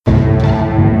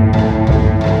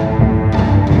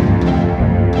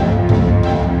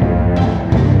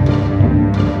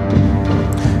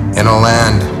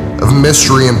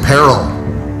mystery and peril.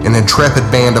 An intrepid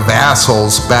band of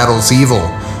assholes battles evil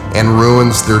and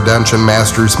ruins their dungeon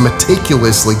master's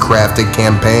meticulously crafted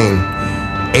campaign.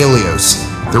 Aelios,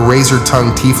 the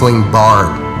razor-tongued tiefling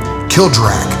bard.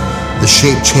 Kildrak, the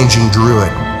shape-changing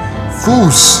druid.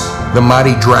 Fus, the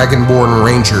mighty dragonborn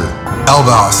ranger.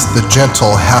 Eldas, the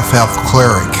gentle half-elf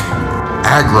cleric.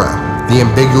 Agra, the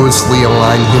ambiguously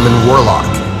aligned human warlock.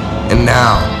 And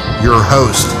now, your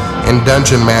host and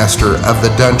dungeon master of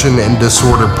the Dungeon and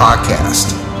Disorder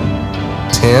podcast,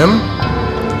 Tim?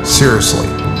 Seriously,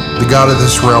 the god of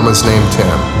this realm is named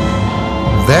Tim.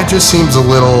 That just seems a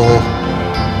little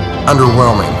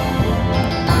underwhelming.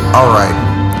 Alright,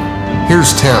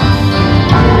 here's Tim.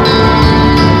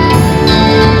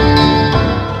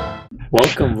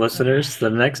 Welcome, listeners, to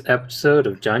the next episode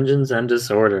of Dungeons and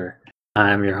Disorder.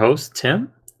 I'm your host,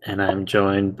 Tim, and I'm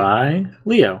joined by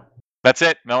Leo. That's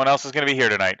it. No one else is going to be here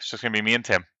tonight. It's just going to be me and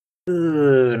Tim.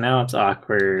 Ooh, now it's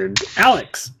awkward.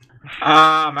 Alex!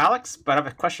 I'm Alex, but I have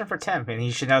a question for Tim, and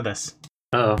you should know this.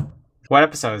 Oh. What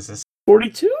episode is this?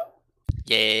 42?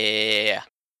 Yeah.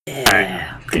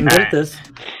 Yeah. Getting good at this.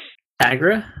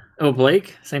 Agra? Oh,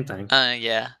 Blake? Same thing.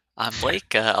 Yeah. I'm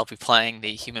Blake. I'll be playing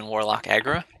the human warlock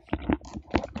Agra.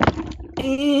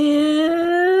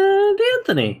 And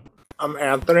Anthony. I'm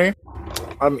Anthony.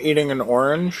 I'm eating an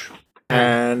orange,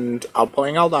 and I'm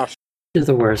playing Eldas. You're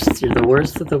the worst. You're the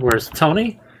worst of the worst.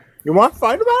 Tony? You want to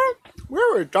fight about it? We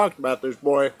already talked about this,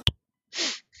 boy.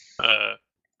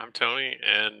 I'm Tony,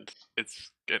 and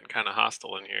it's getting kind of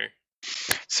hostile in here.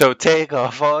 So take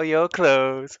off all your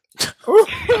clothes. Alright.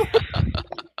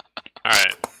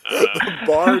 The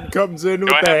bard comes in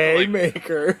with I the have to,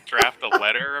 haymaker. Draft a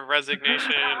letter of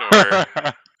resignation, or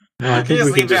No, I think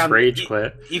we can just rage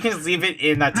quit. You can just leave it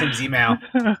in Tim's email.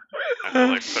 I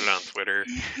have to put it on Twitter?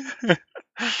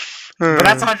 But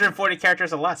that's 140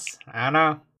 characters or less. I don't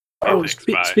know. Oh,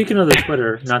 speaking of the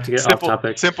Twitter, not to get off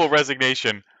topic. Simple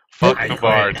resignation. Fuck the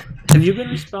bard. Have you been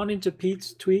responding to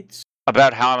Pete's tweets?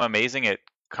 About how I'm amazing at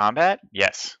combat?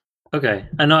 Yes. Okay.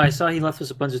 I know I saw he left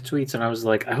us a bunch of tweets, and I was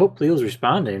like, I hope Leo's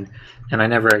responding. And I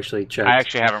never actually checked. I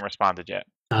actually haven't responded yet.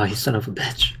 Oh, you son of a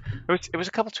bitch. It was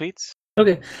a couple tweets.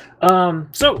 Okay.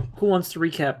 So, who wants to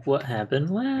recap what happened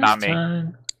last Not me.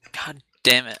 time? God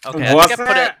damn it. Okay, I think I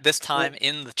put it this time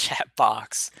in the chat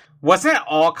box. Wasn't it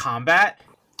all combat?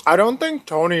 I don't think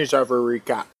Tony's ever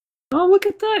recapped. Oh, look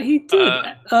at that. He did.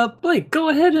 Blake, go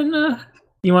ahead and...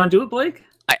 You want to do it, Blake?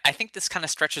 I think this kind of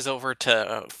stretches over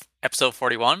to episode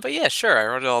 41, but yeah, sure, I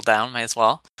wrote it all down, might as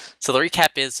well. So the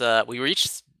recap is, we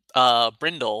reached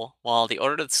Brindle while the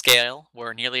Order of the Scale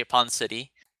were nearly upon the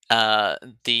city.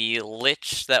 The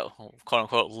Lich, that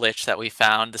quote-unquote Lich that we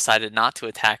found, decided not to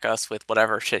attack us with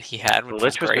whatever shit he had, which The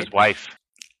Lich was great. his wife.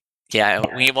 Yeah,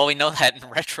 we know that in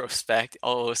retrospect,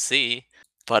 OOC.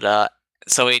 But,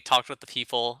 so we talked with the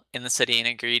people in the city and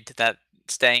agreed that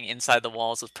staying inside the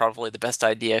walls was probably the best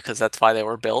idea because that's why they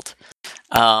were built.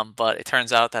 But it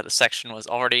turns out that a section was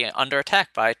already under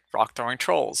attack by rock-throwing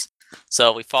trolls.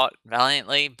 So we fought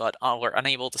valiantly, but were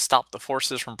unable to stop the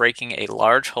forces from breaking a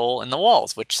large hole in the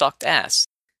walls, which sucked ass.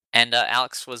 And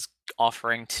Alex was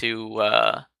offering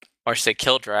to, or say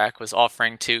Kildrak was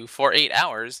offering to, for 8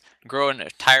 hours, grow an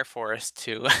entire forest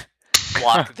to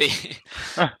block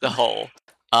the hole.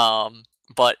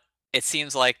 But it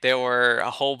seems like there were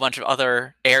a whole bunch of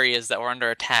other areas that were under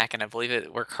attack, and I believe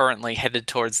we're currently headed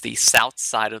towards the south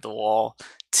side of the wall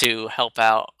to help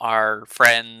out our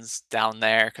friends down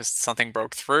there because something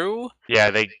broke through.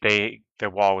 Yeah, their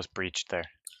wall was breached there.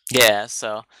 Yeah,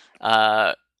 so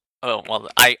I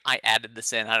added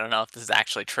this in. I don't know if this is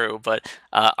actually true, but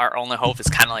our only hope is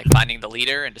kind of like finding the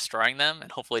leader and destroying them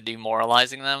and hopefully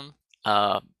demoralizing them.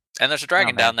 And there's a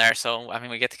dragon down there, so I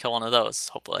mean we get to kill one of those,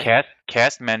 hopefully.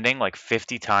 Cast mending like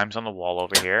 50 times on the wall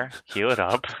over here. Heal it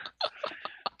up.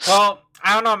 Well,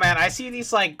 I don't know, man. I see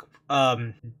these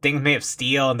things made of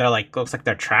steel, and they're looks like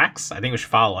they're tracks. I think we should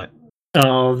follow it.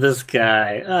 Oh, this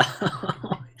guy.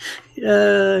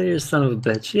 Yeah, you're a son of a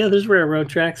bitch. Yeah, there's railroad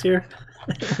tracks here.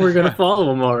 We're gonna follow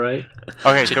them, all right.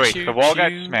 Okay, so wait, the wall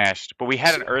got smashed, but we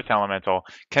had an earth elemental.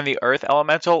 Can the earth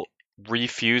elemental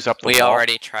refuse up the wall? We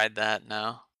already tried that,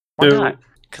 no. Why not?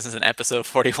 Because it's an episode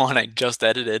 41 I just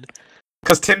edited.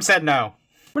 Because Tim said no.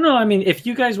 Well, no, I mean, if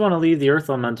you guys want to leave the earth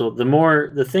elemental,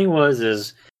 the thing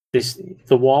is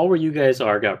the wall where you guys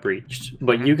are got breached,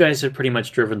 but you guys have pretty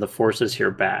much driven the forces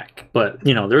here back. But,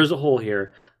 there's a hole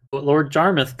here. But Lord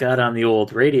Jarmuth got on the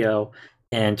old radio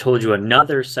and told you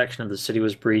another section of the city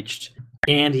was breached,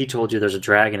 and he told you there's a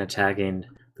dragon attacking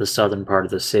the southern part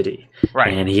of the city.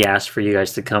 Right. And he asked for you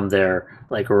guys to come there,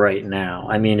 right now.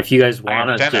 I mean, if you guys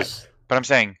want to just... But I'm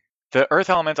saying, the earth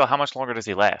elemental, how much longer does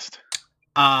he last?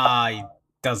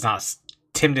 Does not.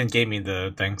 Tim didn't give me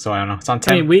the thing, so I don't know. It's on I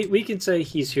Tim. mean, we can say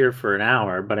he's here for an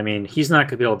hour, but I mean, he's not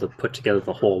going to be able to put together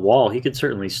the whole wall. He could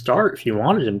certainly start if you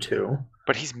wanted him to.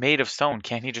 But he's made of stone.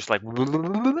 Can't he just like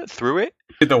through it?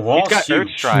 Dude, the wall's He's got huge.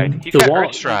 Earth Stride. He's The got wall-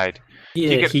 Earth Stride.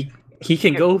 Yeah, could- he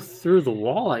can go through the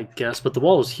wall, I guess, but the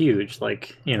wall is huge.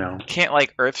 Like, you know. Can't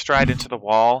like Earth Stride into the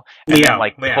wall and Leo, then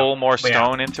like Leo, pull more Leo.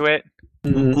 stone into it.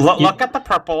 Look at the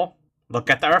purple. Look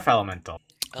at the Earth Elemental.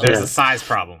 Oh, There's Yeah. a size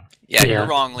problem. yeah, Yeah. you're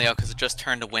wrong, Leo, because it just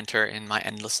turned to winter in my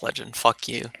Endless Legend. Fuck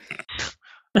you.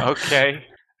 Okay,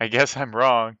 I guess I'm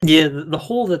wrong. Yeah, the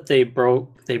hole that they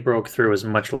broke through is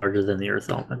much larger than the Earth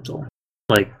Elemental.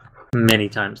 Like, many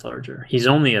times larger. He's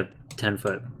only a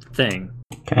 10-foot thing.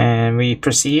 Can we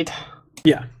proceed?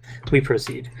 Yeah, we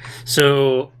proceed.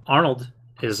 So Arnold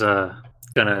is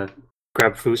gonna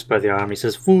grab Foos by the arm. He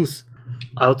says, "Foos,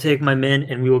 I'll take my men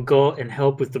and we will go and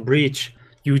help with the breach.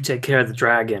 You take care of the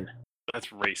dragon. That's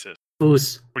racist.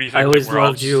 Foos, What do you think? I always we're all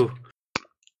loved you."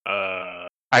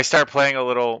 I start playing a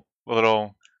little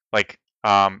like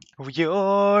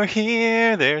you're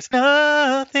here. There's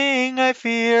nothing I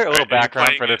fear. A little Are you background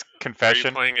playing for this Are you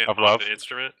confession playing it of on love. the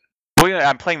instrument? Well, yeah,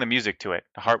 I'm playing the music to it.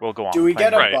 The heart will go on. Do we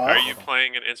Playing get a it. Right. buff? Are you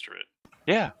playing an instrument?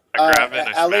 Yeah. I grab it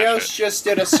and I Elios smash it. just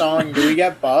did a song. Do we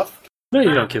get buffed? No,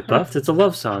 you don't get buffed. It's a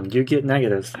love song. You get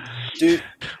negatives. Do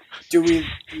we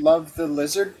love the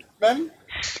lizard men?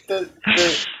 The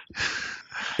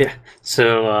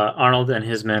So Arnold and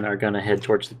his men are gonna head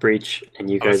towards the breach, and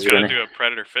you I was guys are gonna gonna. do a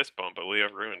predator fist bump, but Leo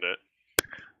ruined it.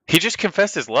 He just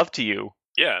confessed his love to you.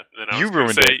 Yeah. Then I You was gonna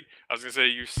ruined say, it. I was gonna say,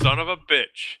 you son of a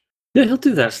bitch. Yeah, he'll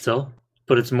do that still,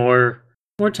 but it's more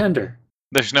tender.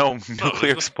 There's no No,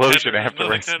 nuclear there's explosion there's nothing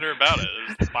afterwards. tender about it.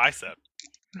 There's the bicep.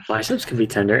 Biceps can be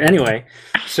tender. Anyway,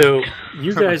 so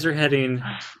you guys are heading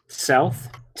south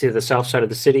to the south side of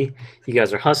the city. You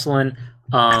guys are hustling.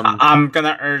 I'm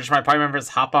gonna urge my party members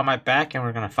to hop on my back and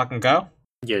we're gonna fucking go.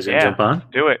 You guys gonna Yeah. jump on?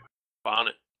 Do it.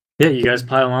 Bonnet. Yeah, you guys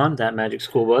pile on that magic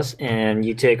school bus and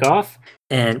you take off.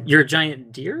 And you're a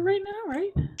giant deer right now,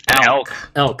 right?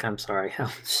 Elk, I'm sorry. How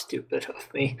stupid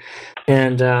of me.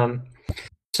 And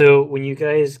so when you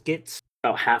guys get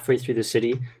about halfway through the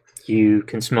city, you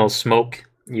can smell smoke.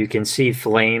 You can see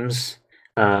flames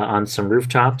on some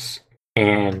rooftops.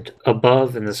 And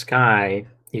above in the sky,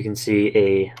 you can see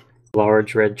a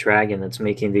large red dragon that's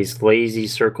making these lazy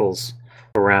circles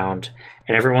around.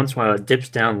 And every once in a while, it dips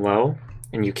down low,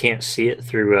 and you can't see it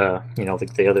through,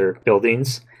 like the other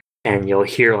buildings. And you'll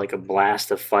hear like a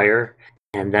blast of fire,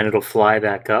 and then it'll fly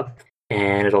back up,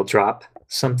 and it'll drop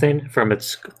something from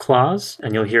its claws,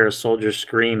 and you'll hear a soldier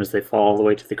scream as they fall all the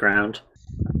way to the ground.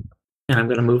 And I'm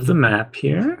going to move the map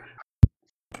here.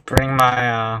 Bring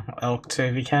my elk to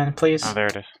if you can, please. Oh, there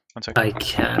it is. 1 second. I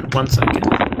can. 1 second.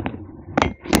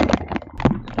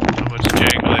 So much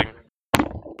jangling.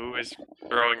 Who is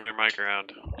throwing their mic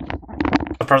around?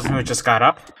 The person who just got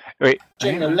up. Wait.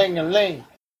 Jing-a-ling-a-ling,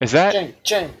 Is that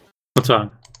jing. What's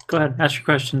wrong? Go ahead. Ask your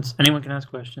questions. Anyone can ask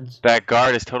questions. that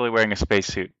guard is totally wearing a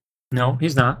spacesuit? No,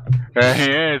 he's not. There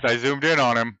he is. I zoomed in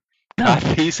on him. No. Got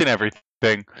piece and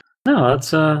everything. No,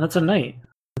 that's a knight.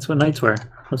 That's what knights wear.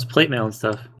 That's plate mail and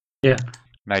stuff. Yeah.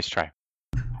 Nice try.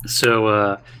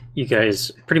 So you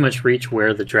guys pretty much reach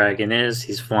where the dragon is.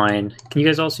 He's flying. Can you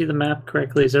guys all see the map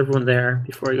correctly? Is everyone there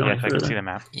before I go Yes, any I can further? see the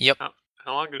map. Yep.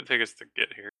 How long did it take us to get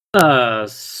here? I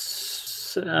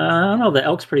don't know. The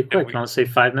elk's pretty quick. we- I want to say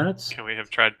 5 minutes. Can we have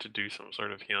tried to do some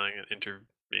sort of healing at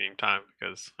intervening time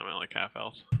because I'm at like half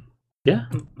health? Yeah.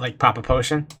 Like pop a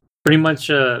potion. Pretty much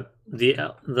the Hit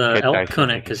elk dice,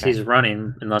 couldn't you because can. he's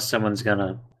running unless someone's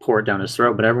gonna pour it down his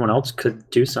throat. But everyone else could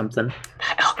do something.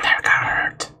 That elk never got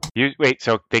hurt. Wait,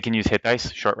 so they can use hit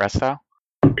dice, short rest style?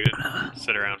 We didn't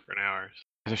sit around for an hour.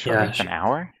 Is it short Yeah, rest an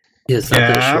hour? Yeah, it's not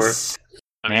that short. Yes.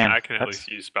 I mean, Man, I can at that's-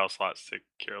 least use spell slots to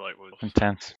cure light wounds.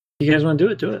 Intense. You guys want to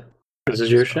do it? Do it. This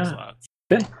is your Spell shot.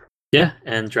 slots. Yeah,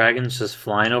 and dragons just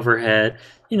flying overhead.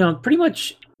 Pretty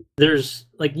much there's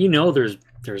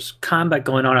there's combat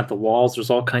going on at the walls. There's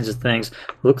all kinds of things.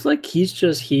 Looks like she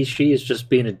is just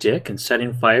being a dick and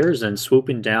setting fires and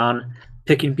swooping down,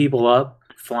 picking people up,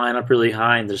 flying up really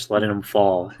high and just letting them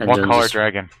fall. And What then color just-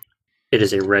 dragon? It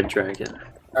is a red dragon.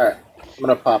 Alright, I'm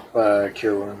gonna pop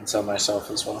Cure Wounds on myself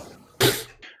as well.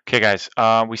 Okay, guys.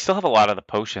 We still have a lot of the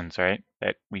potions, right?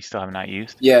 That we still have not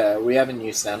used. Yeah, we haven't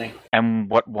used any. And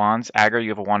what wands? Agar, you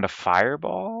have a wand of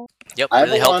fireball? Yep. I have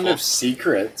Really a helpful. wand of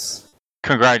secrets.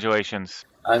 Congratulations.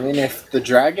 I mean, if the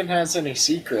dragon has any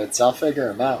secrets, I'll figure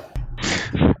them out.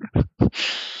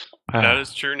 That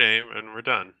is true name, and we're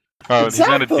done. Oh, he's not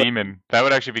a Exactly. demon. That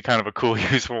would actually be kind of a cool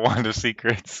use for Wand of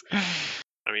Secrets.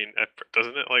 I I mean,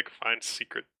 doesn't it like find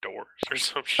secret doors or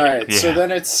some shit? Alright, so Yeah.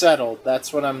 then it's settled.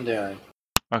 That's what I'm doing.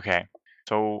 Okay.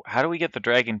 So how do we get the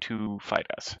dragon to fight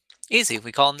us? Easy.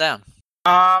 We call him down.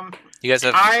 I You guys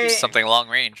have something long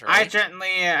range, I right?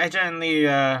 gently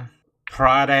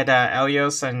prodded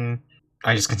Elios, and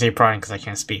I just continue prodding because I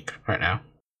can't speak right now.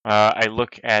 I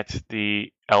look at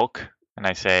the elk and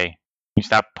I say, "You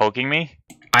stop poking me."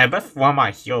 I lift one of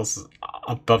my heels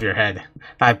above your head.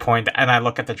 I point and I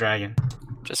look at the dragon.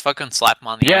 Just fucking slap him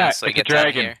on the Yeah, ass so he it's a gets out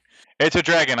of dragon. here. It's a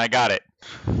dragon. I got it.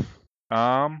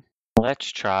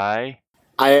 Let's try.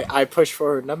 I push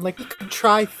forward and I'm like, you could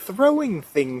try throwing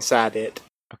things at it.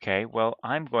 Okay, well,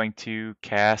 I'm going to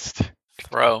cast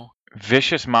Throw.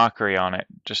 Vicious Mockery on it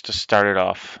just to start it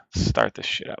off. Start this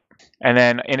shit up. And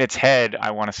then in its head,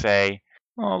 I want to say,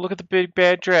 "Oh, look at the big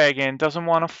bad dragon. Doesn't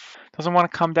want to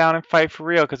come down and fight for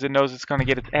real because it knows it's going to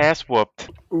get its ass whooped."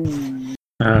 Ooh.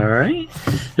 All right.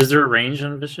 Is there a range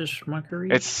on Vicious Mockery?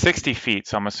 It's 60 feet,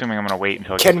 so I'm assuming I'm going to wait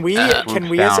until it Can we swoop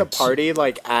as a down. party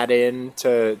like add in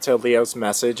to Leo's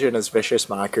message and his vicious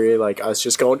mockery, like us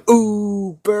just going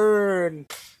ooh burn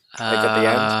like at the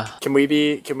end? Can we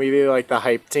be like the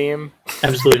hype team?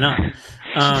 Absolutely not.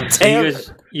 So Damn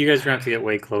you guys are going to have to get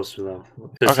way closer though,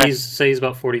 because Okay. he's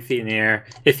about 40 feet in the air.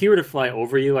 If he were to fly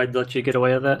over you, I'd let you get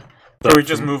away with that. So we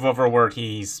just move over where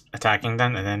he's attacking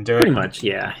then, and then do it. Pretty much,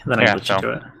 yeah. Then I'd Yeah, let so- you do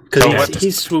it so because let's-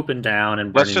 he's swooping down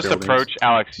and Let's burning just buildings. approach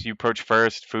Alex. You approach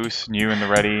first, Foos, and you in the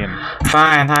ready, and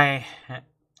Fine,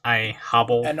 I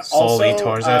hobble And slowly also,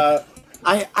 towards it.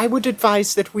 I would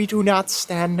advise that we do not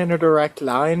stand in a direct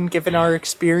line, given our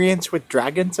experience with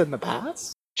dragons in the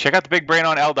past. check out the big brain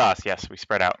on Eldos. Yes, we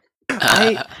spread out.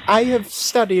 I have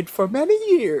studied for many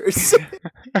years.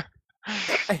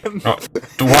 I am. Oh,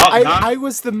 well, I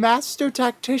was the master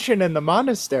tactician in the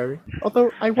monastery, although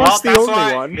I well, was the that's only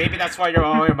why. one. Maybe that's why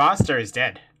your monster is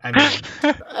dead. I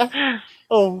mean,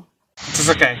 Oh, it's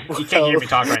okay. You can't hear me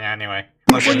talk right now anyway.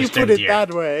 Unless when you're you stream put it deer.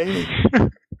 that way.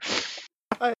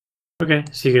 Okay,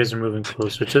 so you guys are moving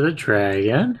closer to the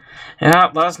dragon. Yeah,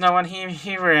 let us know when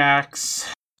he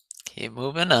reacts. Keep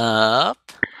moving up.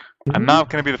 I'm not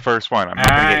going to be the first one. I'm not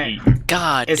going to get Alright. eaten.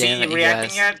 God Is damn he it, you reacting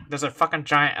guys. yet? There's a fucking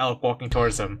giant elk walking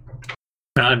towards him.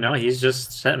 No, he's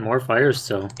just setting more fires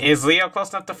still. Is Leo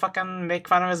close enough to fucking make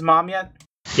fun of his mom yet?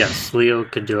 Yes, Leo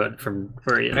could do it from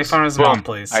where he Make is. fun of his Boom. mom,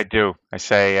 please. I do. I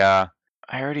say, I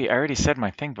already said my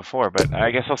thing before, but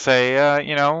I guess I'll say,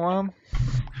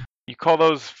 you call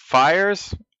those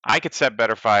fires? I could set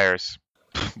better fires.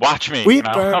 Watch me. We you know?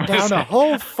 I'm burned gonna down say- a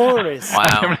whole forest.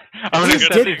 Wow. I'm We gonna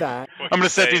set did these, that. What I'm you gonna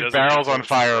set say these doesn't barrels on influence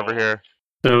fire the over roll. here.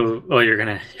 So, you're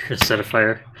gonna set a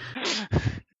fire.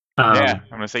 Yeah, I'm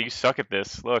gonna say you suck at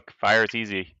this. Look, fire is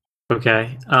easy.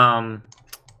 Okay.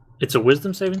 It's a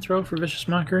wisdom saving throw for Vicious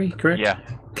Mockery, correct? Yeah,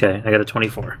 Okay, I got a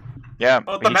 24. yeah.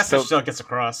 Well, but the he message still, still gets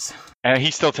across. and he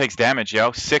still takes damage,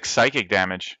 yo. 6 psychic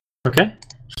damage. Okay.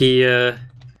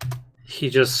 He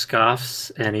just scoffs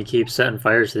and he keeps setting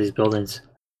fires to these buildings.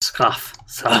 Scoff.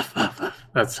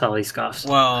 That's how he scoffs.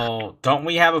 Well, don't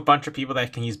we have a bunch of people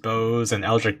that can use bows and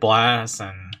Eldritch Blasts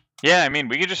and... Yeah, I mean,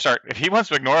 we could just start. If he wants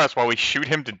to ignore us while we shoot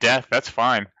him to death, that's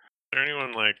fine. Is there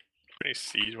anyone like any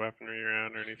siege weaponry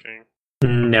around or anything?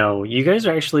 No, you guys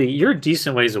are you're a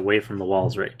decent ways away from the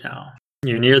walls right now.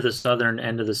 You're near the southern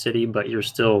end of the city, but you're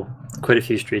still quite a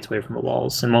few streets away from the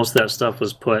walls. And most of that stuff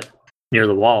was put near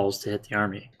the walls to hit the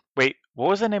army. Wait, what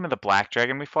was the name of the black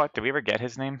dragon we fought? Did we ever get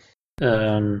his name?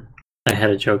 I had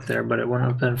a joke there, but it wouldn't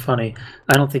have been funny.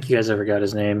 I don't think you guys ever got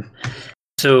his name.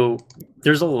 So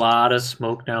there's a lot of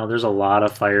smoke now. There's a lot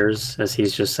of fires as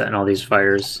he's just setting all these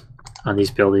fires on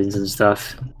these buildings and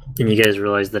stuff. And you guys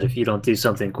realize that if you don't do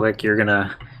something quick, you're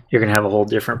gonna have a whole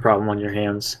different problem on your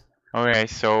hands. Okay,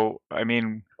 so I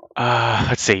mean,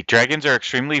 let's see. Dragons are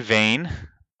extremely vain,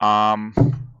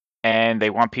 and they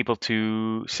want people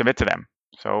to submit to them.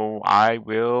 So I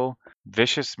will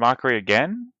vicious mockery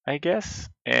again, I guess,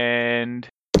 and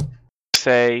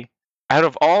say, out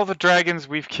of all the dragons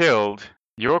we've killed,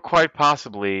 you're quite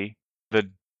possibly the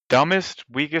dumbest,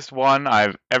 weakest one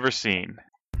I've ever seen.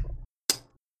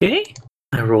 Okay.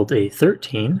 I rolled a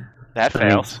 13. That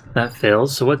fails. That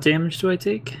fails. So what damage do I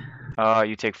take?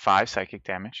 You take 5 psychic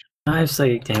damage, 5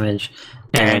 psychic damage.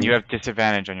 and you have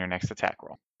disadvantage on your next attack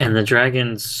roll. And the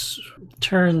dragon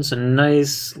turns a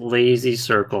nice, lazy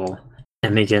circle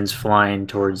and begins flying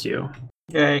towards you.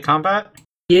 Yay, combat?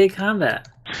 Yay, combat.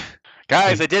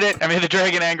 Guys, I did it! I made the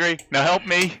dragon angry. Now help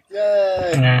me!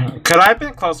 Yay! Yeah. Could I have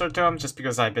been closer to him just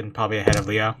because I've been probably ahead of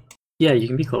Leo? Yeah, you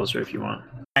can be closer if you want.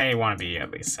 I want to be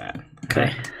at least that.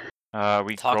 Okay.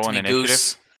 We Talk roll to an me, initiative.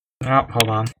 Goose. Oh, hold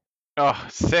on. Oh,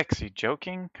 6. You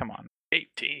joking? Come on.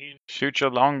 18. Shoot your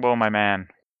longbow, my man.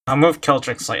 I'll move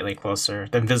Kildrick slightly closer,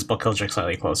 the invisible Kildrick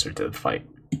slightly closer to the fight.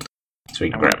 So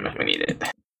we can grab him if we need it.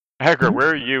 Hagra, where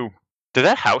are you? Did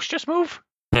that house just move?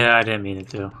 Yeah, I didn't mean it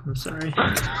to. I'm sorry.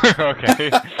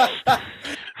 Okay.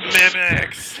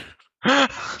 Mimics!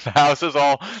 The house is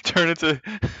all turned into...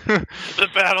 The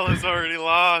battle is already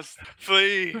lost.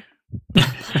 Flee!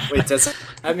 Wait, does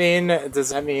that mean that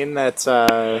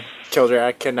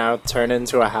Kildrak can now turn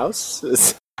into a house?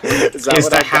 Is that Is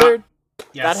what the I heard?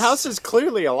 Yes. That house is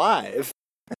clearly alive.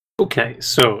 Okay,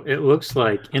 so it looks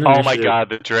like in Oh my initiative, god,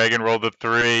 the dragon rolled a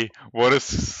 3. What a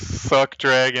suck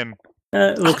dragon.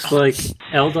 it looks like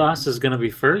Eldos is going to be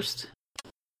first.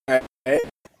 I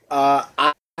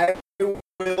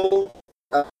will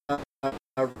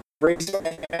raise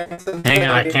my hands and Hang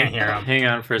on, I can't hear him. Hang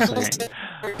on for a second.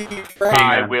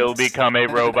 I on. will become a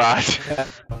robot.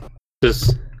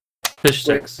 Just fish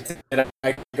sticks. Did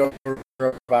I go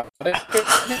robot?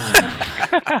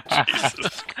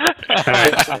 Jesus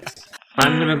Alright,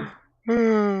 I'm gonna.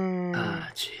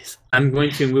 Jeez. I'm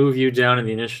going to move you down in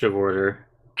the initiative order.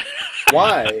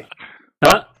 Why?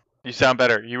 You sound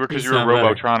better. You were because You you were sound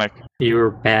better. Robotronic. You're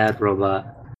a bad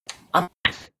robot.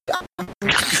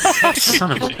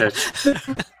 Son of a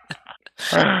bitch.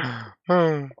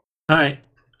 Alright.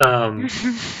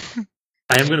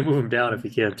 I am going to move him down if he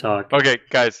can't talk. Okay,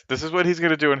 guys, this is what he's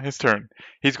going to do in his turn.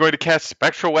 He's going to cast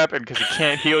Spectral Weapon because he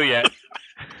can't heal yet.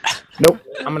 Nope.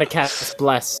 I'm gonna cast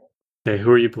Bless. Okay,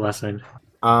 who are you blessing?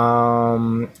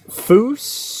 Foos,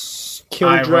 I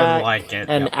Kildrak, really like it.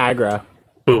 and Yep. Agra.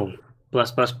 Boom.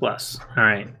 Bless, bless, bless.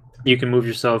 Alright. You can move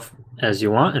yourself as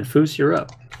you want, and Foos, you're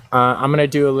up. I'm gonna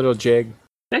do a little jig.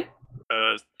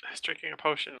 Is drinking a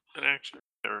potion an action?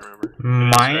 I don't remember. It is,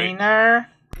 right? Minor?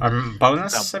 Or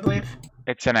bonus, I believe?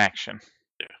 It's an action.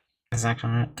 Is that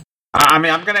correct? I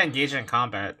mean, I'm gonna engage in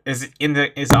combat. Is it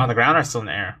on the ground or still in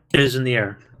the air? It is in the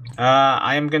air.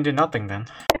 I am gonna do nothing then.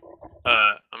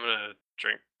 I'm gonna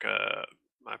drink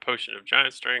my potion of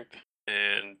giant strength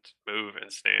and move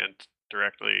and stand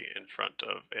directly in front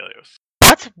of Aelios.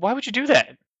 What? Why would you do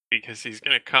that? Because he's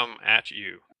gonna come at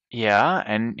you. Yeah,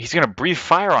 and he's going to breathe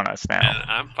fire on us now. And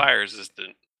I'm fire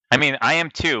resistant. I mean, I am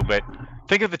too, but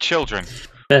think of the children.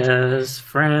 Best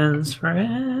friends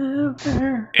forever.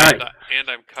 Alright. And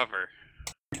I'm cover.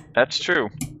 That's true.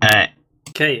 Alright.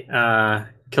 Okay,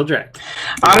 Kildrak.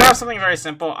 I'm gonna have something very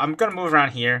simple. I'm gonna move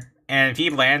around here, and if he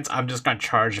lands, I'm just gonna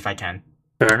charge if I can.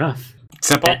 Fair enough.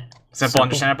 Simple? Eh, Simple,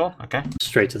 understandable? Okay.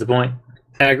 Straight to the point.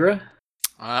 Agra?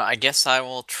 I guess I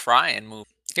will try and move.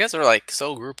 You guys are like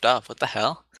so grouped up. What the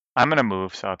hell? I'm going to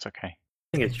move, so it's okay. I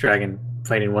think it's Dragon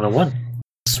Fighting 101.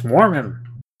 Swarm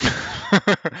him.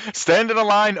 Stand in a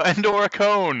line and/or a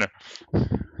cone.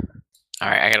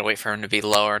 Alright, I gotta wait for him to be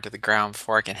lower to the ground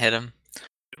before I can hit him.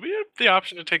 Did we have the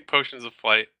option to take potions of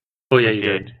flight? Oh yeah, you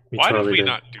did. You Why totally did we did.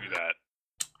 not do that?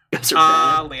 Guys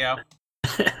are Leo.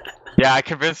 Yeah, I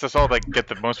convinced us all to get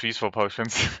the most useful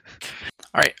potions.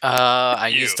 Alright, I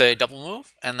You. used a double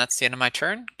move, and that's the end of my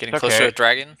turn. Getting Okay. closer to a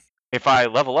dragon. If I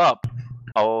level up,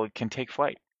 I can take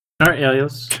flight. Alright,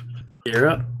 Aelios. You're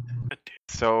up.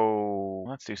 So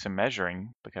let's do some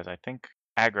measuring because I think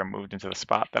Agra moved into the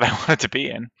spot that I wanted to be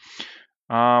in.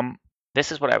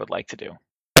 This is what I would like to do.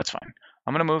 That's fine.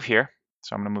 I'm going to move here.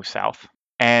 So I'm going to move south.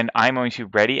 And I'm going to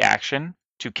ready action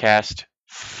to cast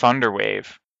Thunderwave.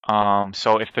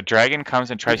 So if the dragon comes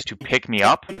and tries to pick me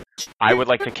up, I would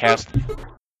like to cast...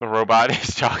 The robot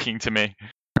is talking to me.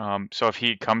 So if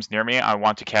he comes near me, I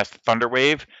want to cast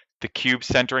Thunderwave, the cube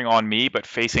centering on me but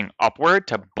facing upward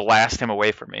to blast him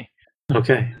away from me.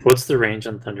 Okay, what's the range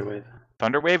on Thunderwave?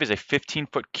 Thunderwave is a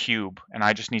 15-foot cube, and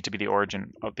I just need to be the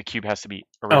origin of the cube. Has to be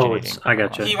Oh, originating. I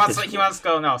gotcha. He wants to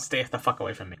go, no, stay the fuck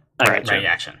away from me. I Right, gotcha. ready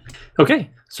action. Okay,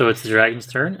 so it's the dragon's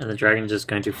turn, and the dragon is just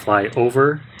going to fly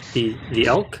over the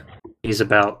elk. He's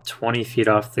about 20 feet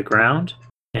off the ground,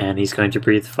 and he's going to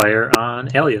breathe fire on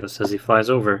Aelios as he flies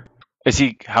over. Is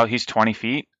he? How he's 20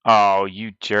 feet? Oh,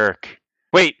 you jerk!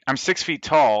 Wait, I'm 6 feet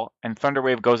tall, and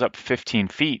Thunderwave goes up 15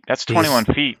 feet. That's 21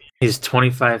 feet. He's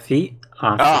 25 feet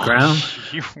off Oh, the ground.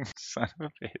 you son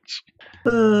of a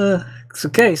bitch! It's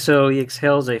okay, so he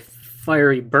exhales a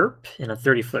fiery burp in a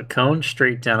 30-foot cone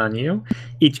straight down on you.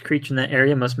 Each creature in that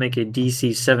area must make a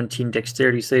DC 17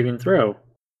 dexterity saving throw.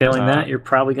 Failing that, you're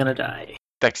probably going to die.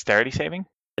 Dexterity saving?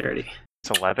 30.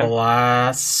 It's 11.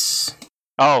 Plus.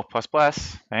 Oh, plus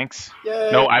bless. Thanks.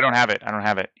 Yay. No, I don't have it. I don't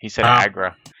have it. He said Oh.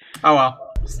 Agra. Oh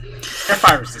well. You're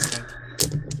fire resistant.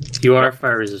 You are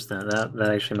fire resistant. That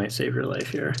actually might save your life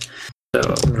here. So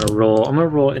I'm gonna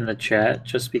roll in the chat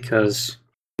just because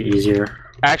it's easier.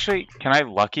 Actually, can I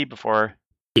lucky before?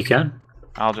 You can.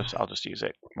 I'll just use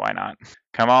it. Why not?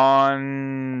 Come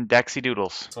on, Dexy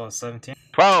Doodles. So 17.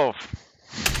 12.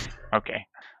 Okay,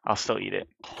 I'll still eat it.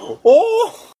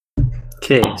 Oh!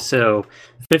 Okay, so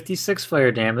 56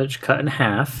 fire damage, cut in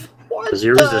half. What Because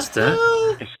you're the resistant.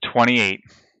 hell? It's 28.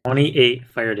 28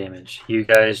 fire damage. You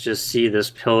guys just see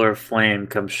this pillar of flame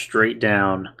come straight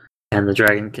down, and the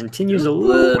dragon continues a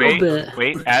little bit.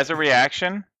 Wait. As a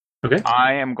reaction, Okay.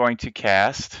 I am going to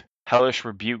cast Hellish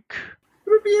Rebuke.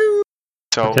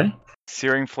 So, Okay.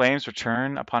 Searing Flames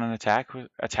return upon an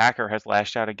attacker has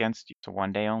lashed out against you. So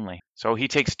 1 day only. So he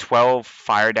takes 12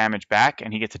 fire damage back,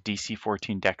 and he gets a DC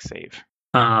 14 Dex save.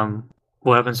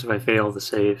 What happens if I fail the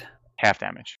save? Half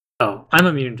damage. Oh, I'm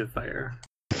immune to fire.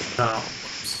 Oh,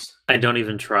 I don't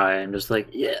even try. I'm just like,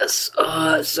 yes.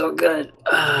 Oh, it's so good.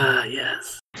 Ah,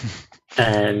 yes.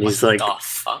 And he's like, the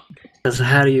fuck? "So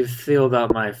how do you feel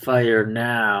about my fire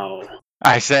now?"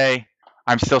 I say,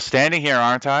 I'm still standing here,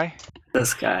 aren't I?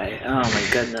 This guy. Oh my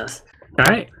goodness. All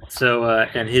right. So,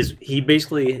 and he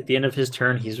basically at the end of his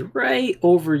turn, he's right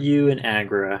over you and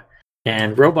Agra.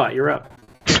 And Robot, you're up.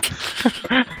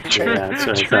 True, that's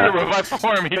what I true thought. robot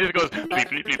form. He just goes. Bleep,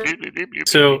 bleep, bleep, bleep, bleep, bleep,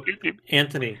 So- bleep, bleep, bleep.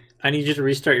 Anthony, I need you to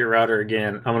restart your router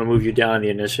again. I'm gonna move you down in the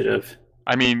initiative.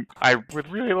 I mean, I would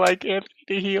really like Anthony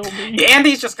to heal me. Yeah,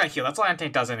 Andy's just gonna heal. That's all Anthony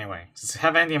does anyway. Just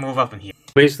have Andy move up and heal.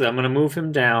 Basically, I'm gonna move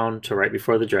him down to right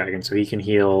before the dragon, so he can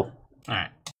heal Alright.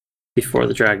 before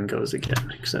the dragon goes again,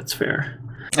 because that's fair.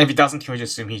 If he doesn't, can we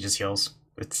just assume he just heals?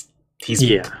 He's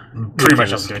Yeah, pretty much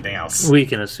doesn't do anything else. we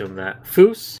can assume that.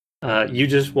 Foos, you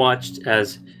just watched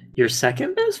as your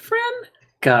second best friend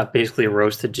got basically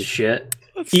roasted to shit.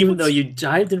 Even though you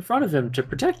dived in front of him to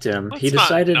protect him, Let's he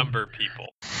decided. not number people.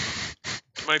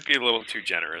 Might be a little too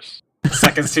generous.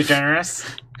 Second's too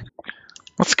generous.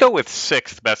 Let's go with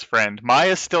 6th best friend.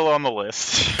 Maya's still on the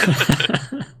list.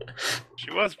 She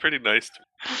was pretty nice to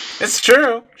me. It's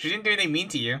true. She didn't do anything mean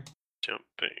to you.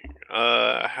 Jumping.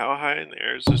 How high in the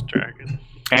air is this dragon?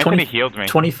 Anthony healed me,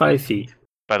 25 feet.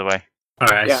 by the way. All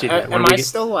right, I Yeah, see that. What am do we I get?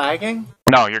 still lagging?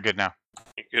 No, you're good now.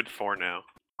 Good for now.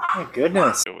 My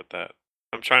goodness. Go with that.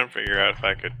 I'm trying to figure out if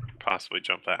I could possibly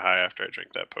jump that high after I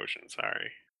drink that potion.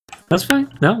 Sorry. That's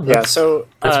fine. No, Yeah, that's, so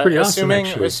that's pretty awesome, assuming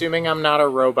actually. assuming I'm not a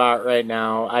robot right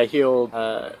now, I healed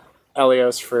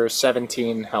Elios for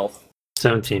 17 health.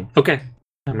 17. Okay,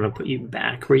 I'm gonna put you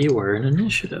back where you were in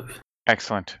initiative.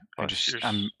 Excellent. Yours.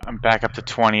 I'm back up to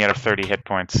 20 out of 30 hit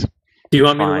points. Do you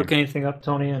want me to Fine. look anything up,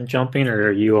 Tony, on jumping, or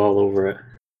are you all over it?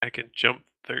 I can jump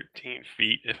 13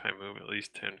 feet if I move at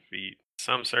least 10 feet.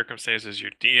 Some circumstances,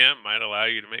 your DM might allow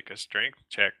you to make a strength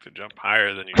check to jump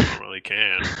higher than you normally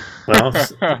can. Well,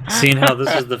 seeing how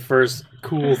this is the first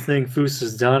cool thing Foos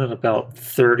has done in about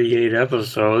 38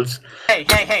 episodes. Hey,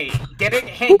 getting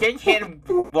hit,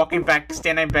 walking back,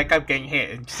 standing back up, getting hit,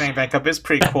 and standing back up is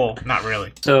pretty cool. Not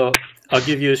really. So I'll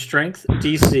give you a strength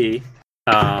DC.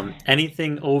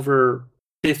 Anything over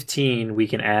 15 we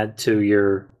can add to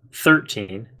your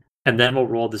 13, and then we'll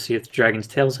roll to see if the dragon's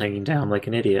tail's hanging down like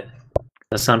an idiot.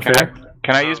 That sound fair?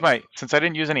 Can I use since I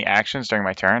didn't use any actions during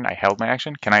my turn, I held my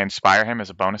action. Can I inspire him as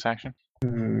a bonus action?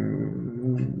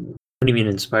 What do you mean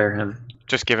inspire him?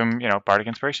 Just give him, Bardic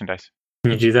Inspiration dice.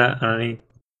 Can you do that on any?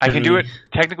 I can do Any- it.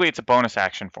 Technically, it's a bonus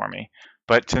action for me.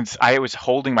 But since I was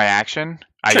holding my action,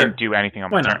 I Sure. didn't do anything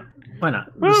on Why my not? turn. Why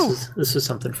not? Woo! This is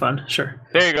something fun. Sure.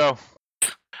 There you go.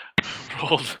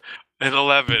 Rolled an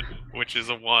 11, which is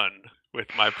a 1, with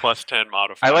my plus 10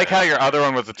 modifier. I like how your other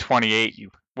one was a 28. You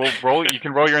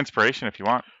can roll your inspiration if you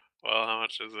want. Well, how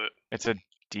much is it? It's a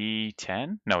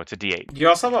D10? No, it's a D8. You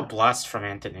also have a blast from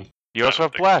Anthony. You also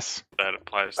have bless. That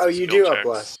applies Oh, to you skill do have checks.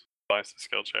 bless. Applies to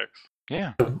skill checks.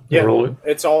 Yeah. Yeah, Roll it.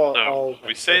 it's all. No,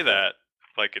 we say that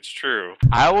like it's true.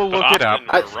 I will But look it up.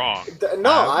 often we're wrong.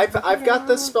 No, I've got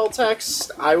the spell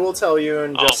text. I will tell you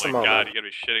in just Oh a my moment. god, you gotta be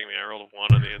shitting me. I rolled a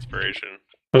 1 on the inspiration.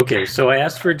 Okay, so I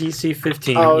asked for DC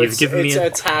 15. Oh, You've it's given me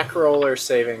attack roll or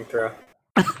saving throw.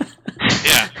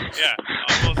 Yeah.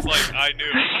 Almost like I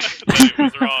knew that it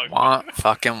was wrong. Wah,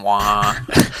 fucking wah.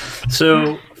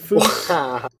 So,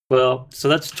 well, so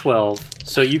that's 12.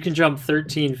 So you can jump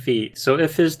 13 feet. So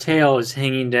if his tail is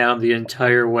hanging down the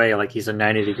entire way like he's a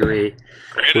 90 degree,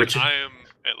 Granted, Which- I am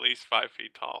at least 5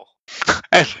 feet tall.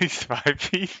 At least 5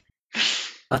 feet.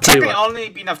 I'll tell you Technically, what. only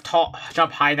be enough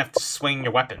jump high enough to swing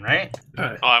your weapon, right?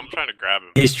 Alright. Oh, I'm trying to grab him.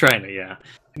 He's trying to, yeah.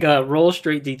 Roll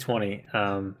straight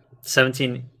D20.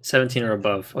 17 or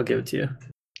above. I'll give it to you.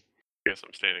 I guess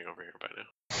I'm standing over here by now.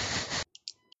 It's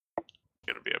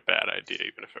gonna be a bad idea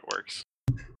even if it works.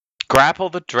 Grapple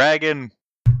the dragon.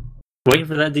 Waiting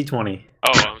for that D20.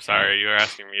 Oh, I'm sorry. You were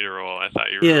asking me to roll. I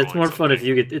thought you were. Yeah, it's rolling more fun if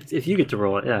something. you get to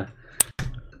roll it. Yeah.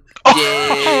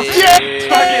 Yes! Yeah.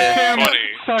 Target him! 20.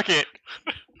 suck it.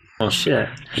 Oh shit.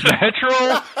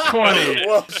 Natural 20.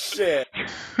 Well, shit.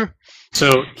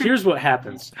 So here's what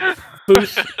happens.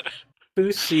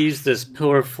 Foos sees this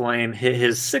pillar of flame hit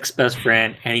his sixth best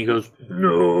friend, and he goes,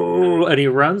 no! And he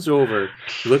runs over,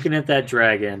 looking at that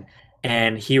dragon,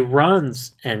 and he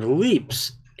runs and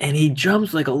leaps, and he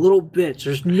jumps like a little bitch.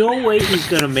 There's no way he's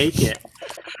going to make it.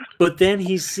 But then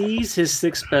he sees his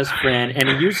sixth best friend, and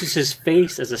he uses his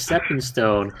face as a stepping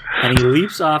stone, and he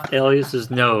leaps off Elias's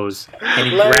nose, and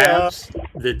he grabs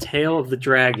the tail of the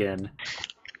dragon,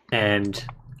 and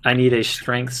I need a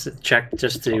strength check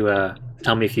just to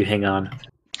tell me if you hang on.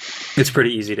 It's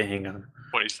pretty easy to hang on.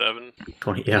 27.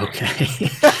 20, yeah, okay.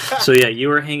 So yeah, you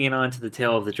were hanging on to the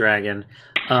tail of the dragon.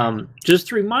 Just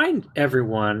to remind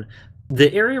everyone,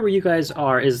 the area where you guys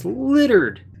are is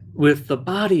littered with the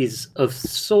bodies of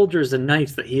soldiers and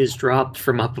knights that he has dropped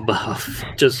from up above.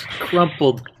 Just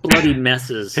crumpled, bloody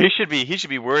messes. He should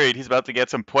be worried. He's about to get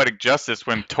some poetic justice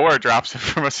when Tor drops him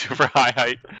from a super high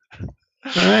height.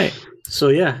 All right. So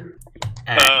yeah.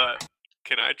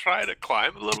 Can I try to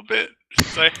climb a little bit?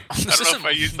 I don't know if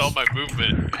I used all my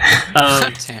movement.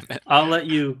 Damn it. I'll let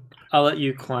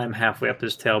you climb halfway up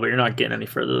his tail, but you're not getting any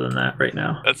further than that right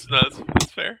now. That's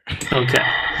fair. Okay.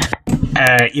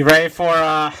 You ready for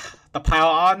the pile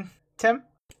on, Tim?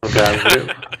 Okay.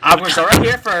 I'm going to go right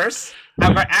here first.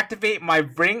 I'm going to activate my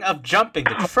ring of jumping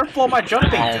to triple my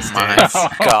jumping distance.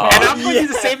 My God. And I'm going to do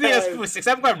the same thing as Foos,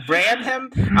 except I'm going to ram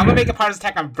him. I'm going to make a part of his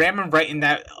attack. I'm ram him right in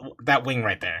that wing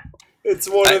right there. It's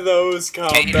one of those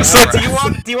combats. So do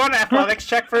you want an athletics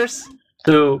check first?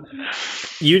 So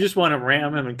you just want to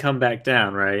ram him and come back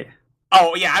down, right?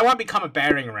 Oh yeah, I want to become a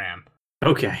battering ram.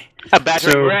 Okay. A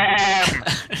battering So- ram.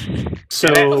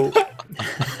 So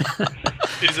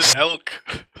He's an elk.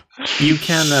 you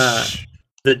can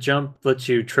the jump lets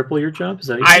you triple your jump. Is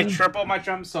that what I you said? triple my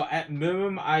jump, so at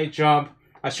minimum I jump.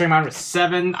 My strength mine was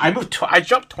 7. I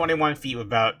jumped 21 feet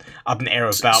without up an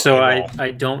arrow about. So a wall. I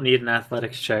don't need an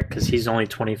athletics check because he's only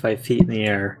 25 feet in the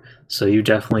air. So you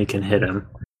definitely can hit him.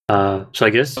 So I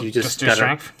guess you just do gotta.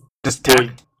 strength. Just Well,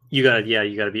 tap. you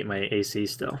gotta beat my AC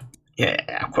still.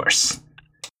 Yeah, of course.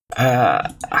 All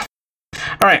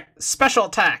right, special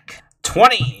attack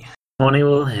 20. 20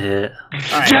 will hit. All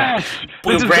right. Yes!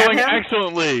 We This is ram going him?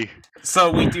 excellently.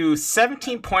 So we do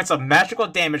 17 points of magical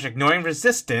damage, ignoring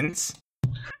resistance,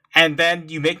 and then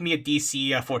you make me a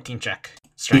DC 14 check.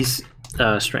 Strength.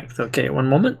 Strength. Okay, one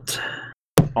moment.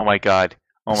 Oh my god.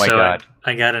 Oh my So god.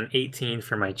 I got an 18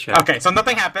 for my check. Okay, so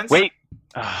nothing happens. Wait.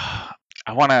 I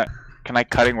wanna. Can I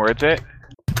cutting words it?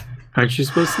 Aren't you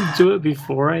supposed to do it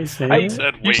before I say it?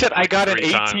 Said You wait said I like got an 3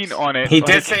 18 times. on it. He like-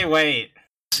 did say wait.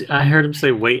 I heard him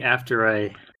say wait after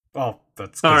I. Oh,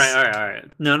 that's All right.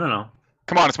 No.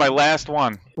 Come on, it's my last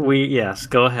one. Yes,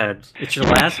 go ahead. It's your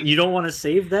last. You don't want to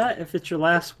save that if it's your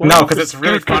last one. No, because it's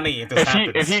really funny if this If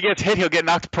happens. he gets hit, he'll get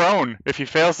knocked prone if he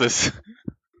fails this.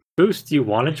 Boost. Do you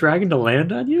want a dragon to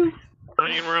land on you? I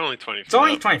mean, we're only 20 feet. It's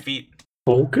only up. 20 feet.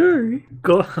 Okay.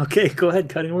 Go ahead.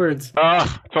 Cutting words.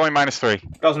 It's only -3.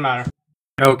 Doesn't matter.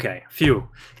 Okay. Phew.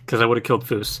 Because I would have killed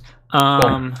Foos.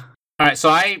 All right, so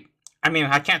I mean,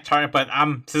 I can't target, but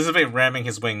I'm specifically ramming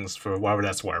his wings for whatever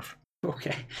that's worth.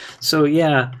 Okay. So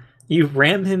yeah, you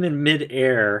ram him in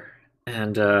midair,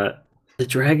 and the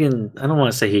dragon. I don't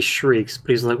want to say he shrieks, but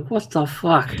he's like, "What the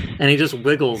fuck?" And he just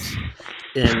wiggles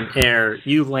in air.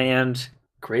 You land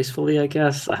gracefully, I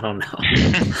guess. I don't know.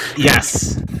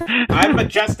 Yes. I'm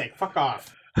majestic. Fuck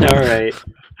off. All right.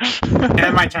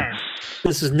 And my turn.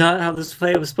 This is not how this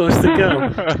play was supposed to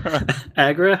go.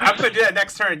 Agra? I'm gonna do that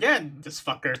next turn again, this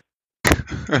fucker.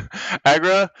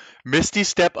 Agra, Misty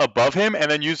step above him and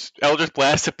then use Eldritch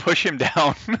Blast to push him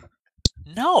down.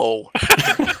 No.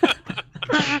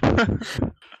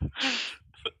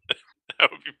 That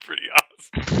would be pretty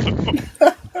awesome.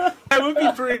 That would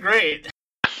be pretty great.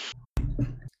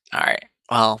 Alright.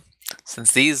 Well,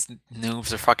 since these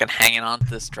noobs are fucking hanging on to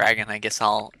this dragon, I guess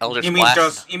I'll Eldritch You mean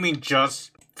Blast.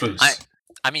 just Foos.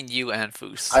 I mean you and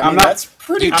Foos. I mean, I'm not- that's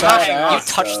pretty I'm not- badass.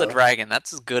 You touch the though. dragon,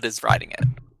 that's as good as riding it.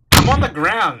 I'm on the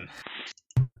ground.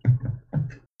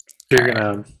 You're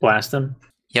gonna blast him?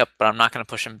 Yep, but I'm not gonna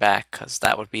push him back, because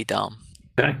that would be dumb.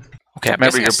 Okay. Okay, I'm Remember,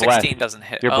 guessing a you're blessed. 16 doesn't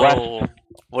hit. You're Oh,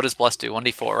 what does Bless do?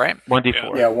 1d4, right?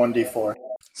 1d4. Yeah, 1d4.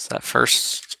 So that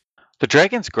first... The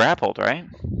dragon's grappled, right?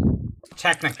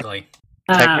 Technically.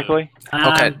 Technically.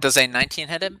 Okay, does a 19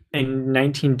 hit him? A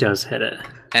 19 does hit it.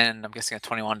 And I'm guessing a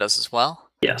 21 does as well.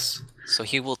 Yes. So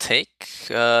he will take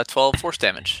 12 force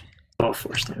damage. 12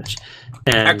 force damage.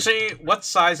 And Actually, what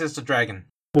size is the dragon?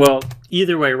 well,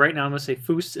 either way, right now I'm gonna say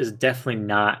Foos is definitely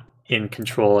not in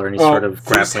control or any Well, sort of Foos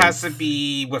grappling. has to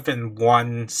be within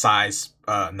one size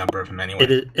number of him anyway.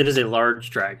 It is a large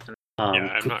dragon. Yeah,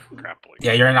 I'm not grappling.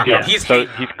 Yeah, you're not. Yeah. He's So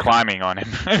he's climbing on him.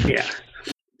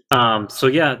 Yeah. So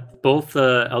yeah, both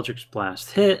Eldritch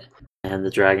Blast hit, and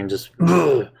the dragon just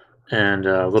and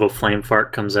a little flame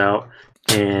fart comes out.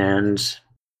 And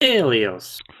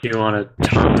Aelios, do you want to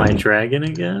taunt my dragon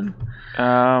again?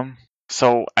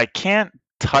 So I can't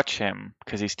touch him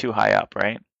because he's too high up,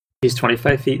 right? He's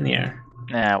 25 feet in the air.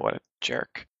 Nah, what a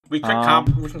jerk. We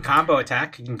can combo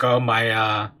attack. You can go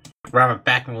my round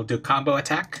back, and we'll do combo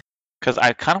attack. Because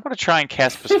I kind of want to try and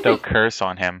cast Bestow Curse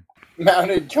on him.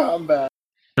 Mounted combat.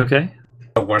 Okay.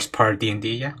 The worst part of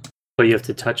D&D, yeah. But you have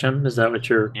to touch him. Is that what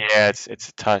you're? Yeah, it's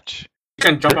a touch. You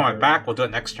can jump on my back. We'll do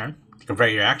it next turn. You can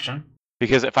vary your action.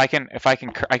 Because I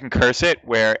can curse it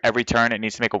where every turn it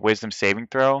needs to make a Wisdom saving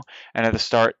throw, and at the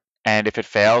start, and if it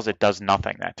fails, it does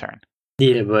nothing that turn.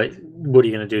 Yeah, but what are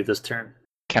you gonna do this turn?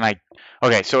 Can I?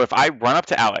 Okay, so if I run up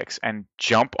to Alex and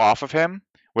jump off of him,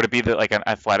 would it be like an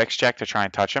athletics check to try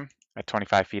and touch him at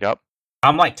 25 feet up?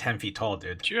 I'm like 10 feet tall,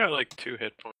 dude. You got like 2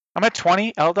 hit points. I'm at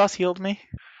 20. Eldos healed me.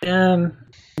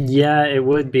 Yeah, it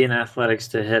would be an athletics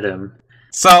to hit him.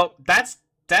 So that's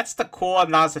the cool and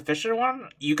non-sufficient one.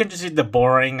 You can just do the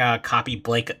boring copy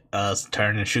Blake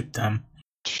turn and shoot them.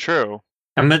 True.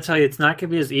 I'm gonna tell you, it's not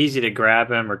gonna be as easy to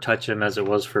grab him or touch him as it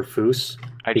was for Foos.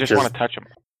 I just want to touch him.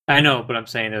 I know, but I'm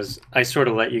saying is, I sort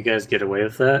of let you guys get away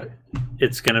with that.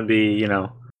 It's gonna be,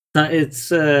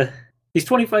 he's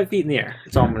 25 feet in the air.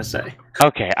 That's all I'm gonna say.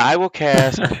 Okay, I will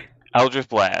cast Eldritch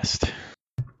Blast.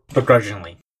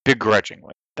 Begrudgingly.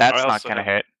 That's I not also gonna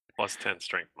have hit. Plus 10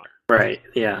 strength mark. Right?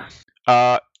 Yeah.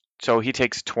 So he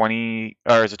takes 20,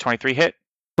 or is it 23 hit?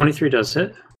 23 does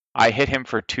hit. I hit him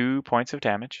for 2 points of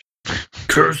damage.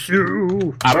 Curse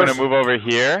you! I'm gonna move over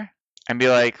here and be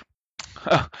like,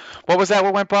 what was that?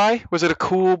 What went by? Was it a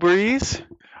cool breeze?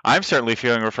 I'm certainly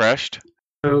feeling refreshed.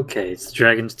 Okay, it's the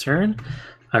dragon's turn.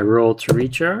 I roll to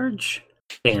recharge,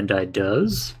 and I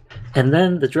does. And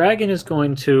then the dragon is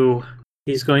going to,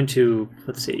 he's going to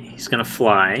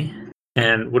fly.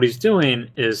 And what he's doing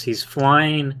is he's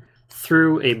flying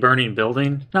through a burning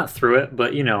building. Not through it,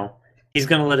 but, he's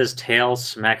going to let his tail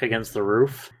smack against the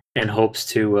roof in hopes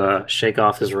to shake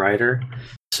off his rider.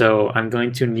 So I'm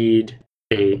going to need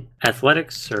a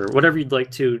athletics or whatever you'd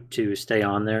like to stay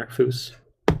on there, Foos.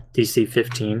 DC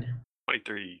 15.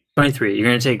 23. 23. You're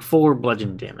going to take 4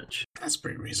 bludgeoning damage. That's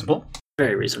pretty reasonable.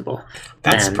 Very reasonable.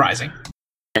 That's surprising.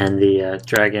 And the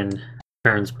dragon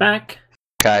turns back.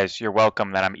 Guys, you're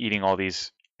welcome that I'm eating all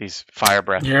these fire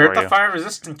breath You're for the fire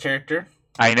resistant character.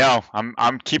 I know.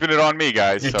 I'm keeping it on me,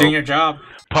 guys. You're so doing your job.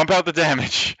 Pump out the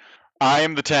damage. I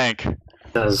am the tank.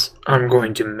 Says, I'm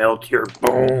going to melt your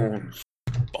bones.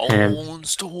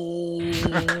 Bones to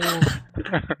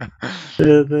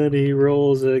And then he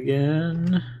rolls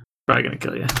again. Probably going to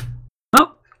kill you.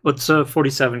 Oh, what's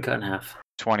 47 cut in half?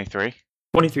 23.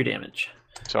 23 damage.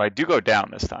 So I do go down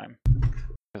this time.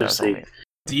 Let's see.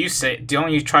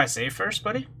 Don't you try save first,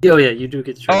 buddy? Oh yeah, you do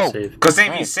get to try to save. Because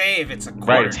if you save, it's a quarter.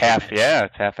 Right, it's half. damage. Yeah,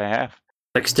 it's half and half.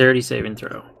 Dexterity saving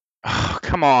throw. Oh,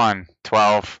 come on.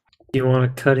 12. You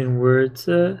want to cut in words?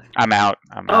 I'm out.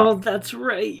 Oh, that's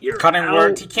right. You're Cutting out.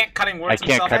 words. He can't cutting words. I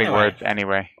can't himself cutting anyway. words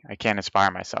anyway. I can't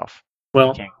inspire myself.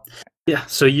 Well, Can't. yeah.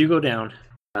 So you go down.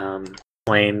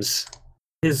 Flames.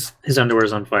 His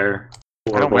underwear's on fire.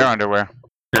 I don't wear underwear.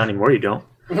 Not anymore. You don't.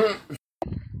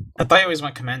 I thought you always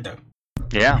went commando.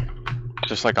 Yeah,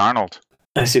 just like Arnold.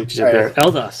 I see what you did there.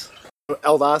 Eldas.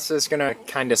 Eldas is gonna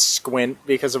kind of squint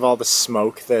because of all the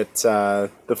smoke that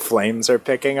the flames are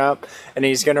picking up, and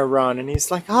he's gonna run, and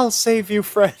he's like, "I'll save you,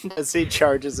 friend," as he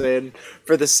charges in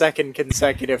for the second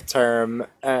consecutive turn.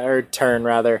 And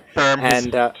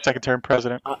Second term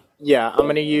president. yeah, I'm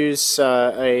gonna use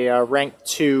a rank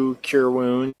 2 cure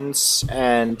wounds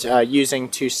and using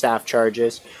 2 staff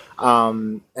charges,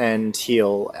 and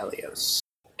heal Aelios.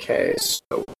 Okay, so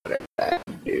what did that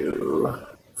do?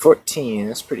 14,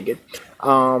 that's pretty good.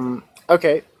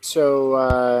 Okay,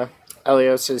 so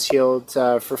Aelios is healed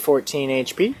for 14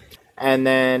 HP, and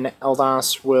then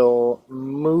Eldas will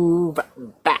move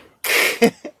back.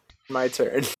 My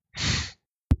turn.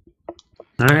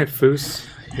 Alright, Foos.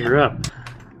 You're up.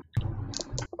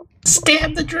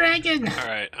 Stab the dragon!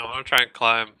 Alright, I want to try and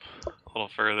climb a little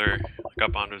further, like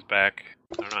up onto his back.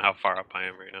 I don't know how far up I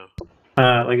am right now.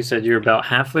 Like I said, you're about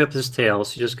halfway up his tail,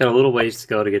 so you just got a little ways to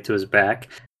go to get to his back.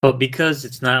 But because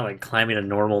it's not like climbing a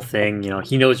normal thing,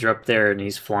 he knows you're up there and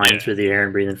he's flying through the air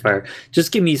and breathing fire.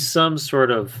 Just give me some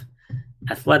sort of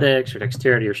athletics or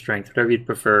dexterity or strength, whatever you'd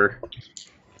prefer.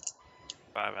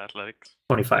 5 athletics.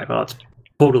 25. Oh, that's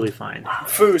totally fine.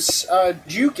 Foos,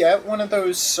 do you get one of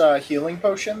those healing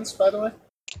potions, by the way?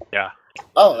 Yeah.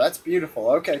 Oh, that's beautiful.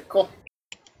 Okay, cool.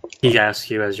 He asks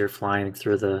you as you're flying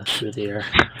through the air.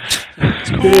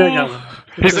 Cool. I got one.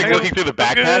 He's like I'm looking through the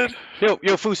I'm backpack. good.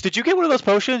 Yo, Foos, did you get one of those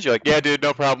potions? You're like, yeah, dude,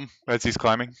 no problem. As he's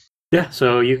climbing. Yeah,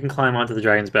 so you can climb onto the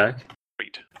dragon's back.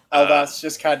 Sweet. Eldas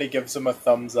just kind of gives him a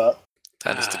thumbs up.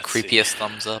 That is the Let's see. creepiest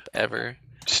thumbs up ever.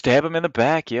 Stab him in the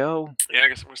back, yo. Yeah, I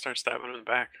guess I'm gonna start stabbing him in the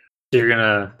back. So you're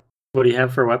gonna. What do you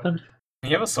have for a weapon?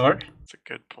 You have a sword? That's a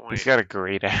good point. He's got a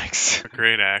great axe. A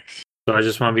great axe. So I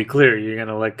just want to be clear. You're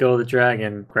gonna let go of the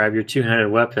dragon, grab your two-handed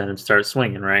weapon, and start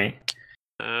swinging, right?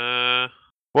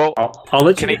 Well, I'll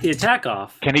let you Can get he- the attack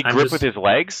off. can he I'm grip just- with his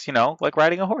legs? You know, like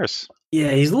riding a horse.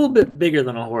 Yeah, he's a little bit bigger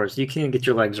than a horse. You can't get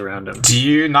your legs around him. Do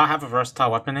you not have a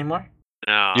versatile weapon anymore?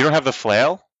 No. You don't have the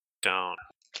flail? Don't.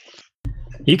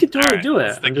 You can totally Alright, do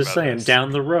let's it. I'm think just about saying, this.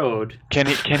 down the road. Can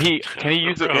he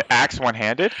use the axe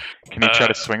one-handed? Can he try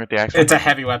to swing with the axe? It's a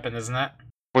heavy weapon, isn't it?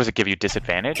 What does it give you?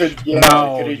 Disadvantage? Could he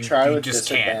No, try you with just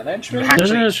can't. disadvantage? You maybe? have- No,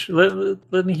 no, Actually- no,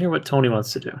 let me hear what Tony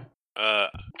wants to do.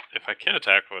 If I can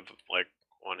attack with like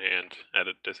one hand at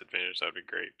a disadvantage, that'd be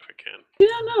great. If I can.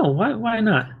 Yeah, no, why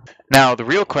not? Now the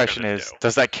real question gonna is, do?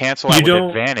 does that cancel You out with don't-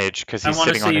 advantage because I he's want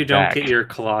to sitting say on you his don't back? get your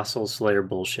Colossal Slayer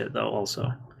bullshit, though,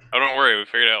 also. Oh, don't worry. We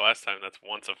figured out last time that's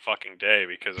once a fucking day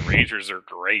because rangers are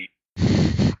great.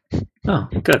 Oh,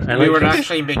 good. I We like were that.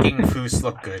 actually making Foos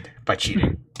look good by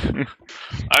cheating.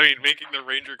 I mean, making the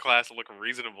ranger class look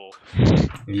reasonable.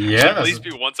 Yeah, At least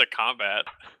be once a combat.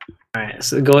 Alright,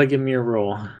 so go ahead and give me a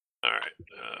roll. All right.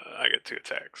 I get 2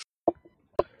 attacks.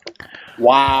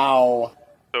 Wow.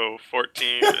 So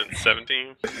 14 and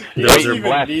 17. Those you're are,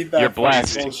 blessed. Need that You're fucking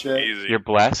blessed. bullshit. Easy. You're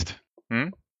blessed.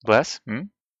 Bless?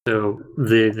 so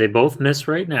they both miss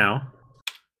right now.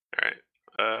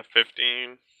 All right.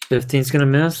 15, 15's gonna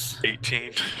miss.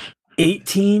 18.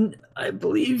 18, I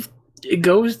believe it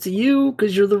goes to you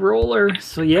because you're the roller.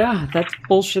 So yeah, that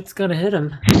bullshit's gonna hit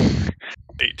him.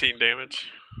 18 damage.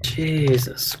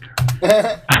 Jesus.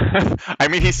 I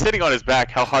mean, he's sitting on his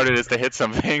back. How hard it is to hit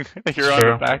something that you're on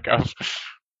True. the back of.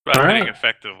 But All hitting right.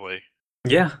 effectively.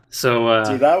 Yeah. So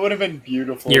Dude, that would have been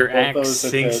beautiful. your if both axe those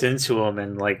had sinks hit. into him,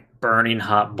 and like burning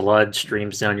hot blood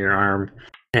streams down your arm.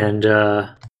 And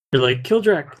you're like,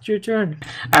 Kildrak, it's your turn.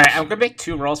 Alright, I'm gonna make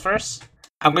 2 rolls first.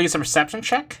 I'm gonna use a perception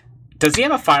check. Does he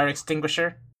have a fire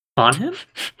extinguisher? On him?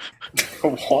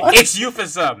 What? It's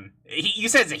euphemism. You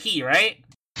said it's a he, right?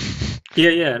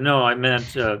 Yeah. No, I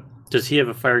meant, does he have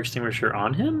a fire extinguisher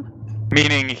on him?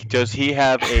 Meaning, does he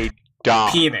have a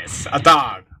dog? Penis. A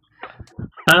dog.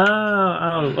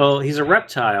 Oh, well, he's a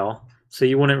reptile, so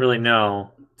you wouldn't really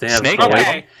know. They have Snake cloaca- oil?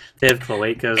 Okay. They have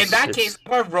cloacas. In that It's- case,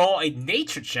 I'm gonna roll a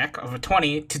nature check of a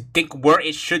 20 to think where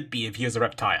it should be if he was a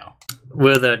reptile.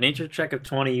 with a nature check of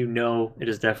 20, you know it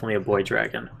is definitely a boy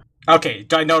dragon. Okay,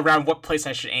 do I know around what place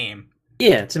I should aim?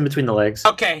 Yeah, it's in between the legs.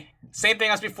 Okay, same thing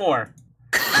as before.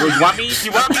 Do you want me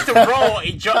to roll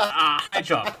a jump? High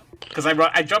jump. Because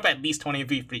I jump at least 20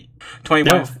 feet.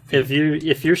 21 No, feet.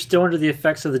 if you're still under the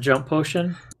effects of the jump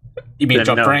potion, You mean then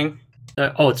jump no. ring?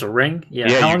 oh, it's a ring. Yeah.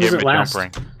 Yeah, How you long gave does him it a last?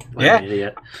 jump ring. What Yeah. an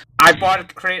idiot. I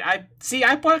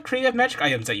bought creative magic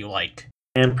items that you like.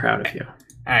 I'm proud of you.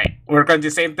 Alright, we're gonna do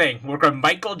the same thing. We're gonna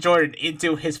Michael Jordan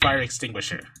into his fire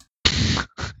extinguisher.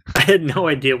 I had no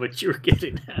idea what you were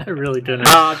getting at. I really didn't.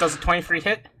 Does a 23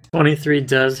 hit? 23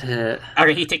 does hit.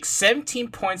 Okay, he takes 17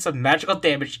 points of magical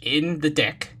damage in the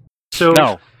dick. So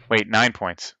No, wait, 9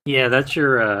 points. yeah, that's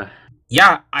your.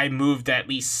 Yeah, I moved at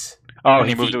least. Oh, 20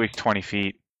 he moved feet. at least 20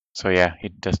 feet. So yeah, he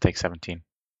does take 17.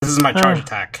 This is my charge Oh.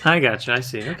 attack. I gotcha. I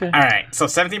see. Okay. Alright, so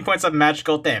 17 points of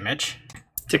magical damage.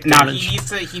 Tick Now damage.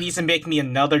 he needs to make me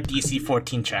another DC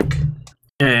 14 check.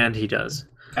 And he does.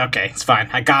 Okay, it's fine.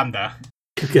 I got him though.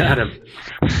 You got him.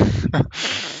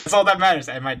 That's all that matters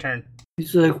at my turn.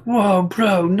 He's like, whoa,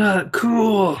 bro, not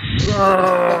cool.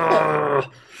 Oh.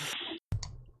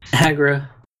 Agra.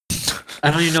 I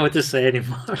don't even know what to say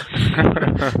anymore.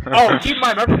 Oh, keep in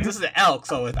mind, remember this is an elk,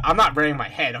 so I'm not wearing my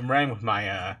head. I'm wearing with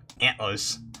my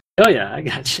antlers. Oh yeah, I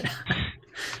gotcha.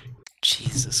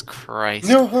 Jesus Christ.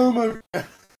 No homo.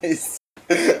 guys.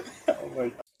 Oh my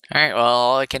god. Alright, well,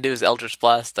 all I can do is Eldritch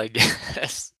Blast, I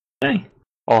guess. Hey.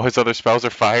 All his other spells are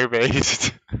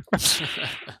fire-based.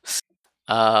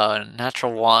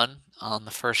 Natural 1 on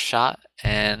the first shot,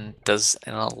 and does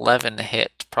an 11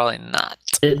 hit? Probably not.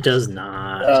 It does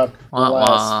not. Wah, Bless,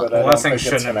 wah. but I don't Blessing think it's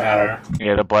shouldn't gonna matter. help.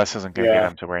 Yeah, the bless isn't going to Yeah.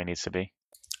 get him to where he needs to be.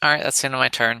 Alright, that's the end of my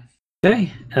turn.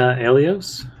 Okay,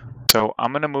 Elios. So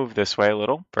I'm going to move this way a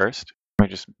little first. Let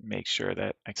me just make sure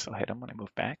that I still hit him when I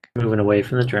move back. Moving away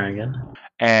from the dragon.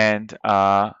 And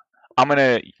I'm going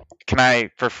to... Can I,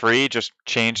 for free, just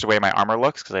change the way my armor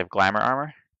looks? Because I have glamour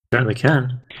armor. Certainly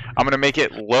can. I'm gonna make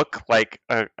it look like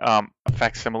a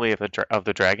facsimile of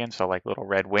the dragon, so like little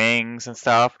red wings and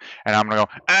stuff. And I'm gonna go,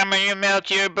 I'm gonna melt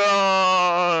your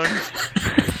bones.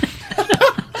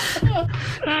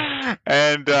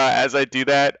 And as I do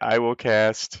that, I will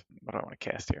cast. What do I want to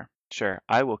cast here? Sure,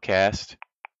 I will cast.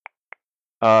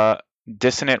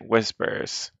 Dissonant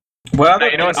Whispers. What other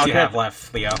You know what, things do you I'll have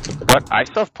left, Leo? What? I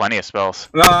still have plenty of spells.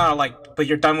 No, like, but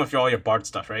you're done with all your bard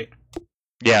stuff, right?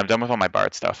 Yeah, I'm done with all my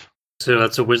bard stuff. So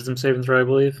that's a wisdom saving throw, I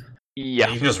believe. Yeah.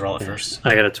 You can just roll it first.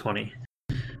 I got a 20.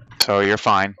 So you're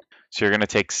fine. So you're gonna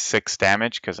take 6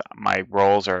 damage because my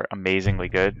rolls are amazingly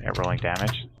good at rolling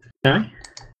damage. Okay.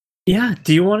 Yeah.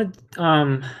 Do you want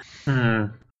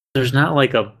to? There's not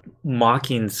like a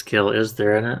mocking skill, is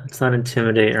there? It's not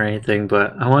intimidate or anything,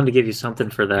 but I wanted to give you something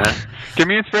for that. Give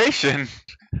me inspiration.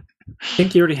 I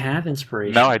think you already have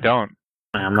inspiration. No, I don't.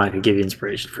 I'm not gonna give you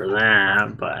inspiration for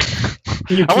that, but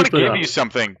you I want to keep it give up. you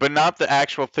something, but not the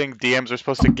actual thing DMs are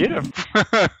supposed to give.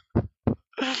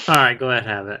 All right, go ahead,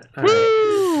 have it. All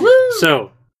right.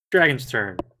 So, Dragon's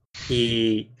turn.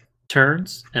 He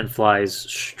turns and flies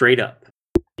straight up.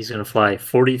 He's going to fly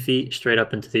 40 feet straight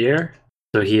up into the air.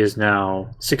 So he is now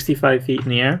 65 feet in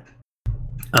the air.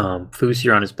 Foos,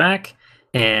 you're on his back,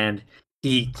 and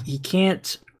he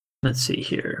can't. Let's see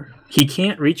here. He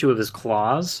can't reach you with his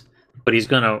claws, but he's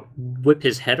going to whip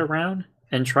his head around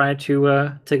and try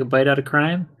to take a bite out of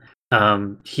Crime.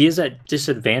 He is at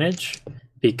disadvantage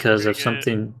because of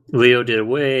something Leo did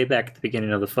way back at the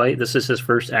beginning of the fight. This is his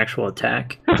first actual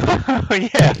attack. Oh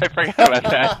yeah, I forgot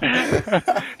about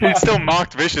that. He still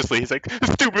mocked viciously. He's like,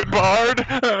 "Stupid bard."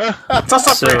 It's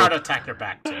also pretty hard to attack your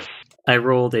back, too. I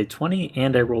rolled a 20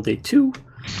 and I rolled a 2.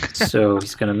 So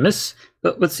he's going to miss.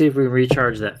 But let's see if we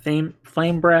recharge that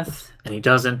flame breath. And he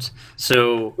doesn't.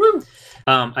 So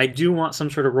I do want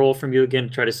some sort of roll from you again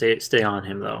to try to stay on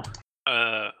him, though.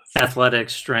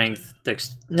 Athletics, strength,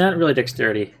 not really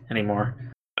dexterity anymore.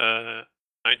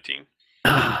 19.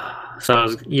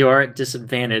 So you are at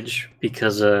disadvantage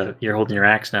because you're holding your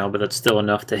axe now, but that's still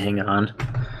enough to hang on.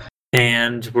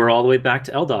 And we're all the way back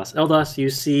to Eldos. Eldos, you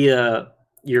see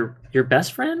your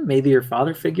best friend, maybe your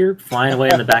father figure, flying away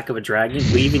on the back of a dragon,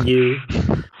 leaving you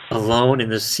alone in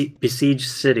this besieged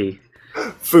city.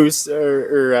 Foos,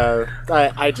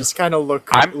 I just kind of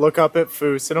look up at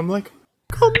Foos and I'm like,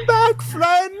 "Come back,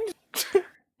 friend."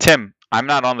 Tim, I'm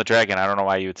not on the dragon. I don't know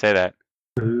why you would say that.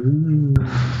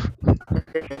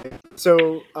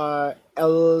 So,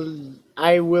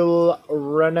 I will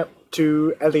run up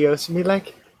to Elios and be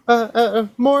like,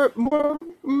 more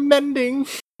mending,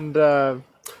 and I'll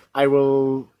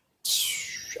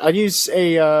use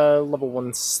a level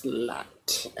 1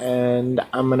 slot, and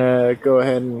I'm gonna go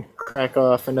ahead and crack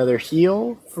off another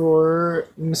heal for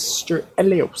Mr.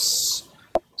 Elios.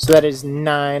 So that is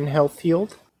 9 health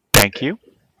healed. Thank you.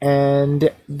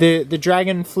 And the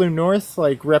dragon flew north,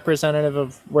 like representative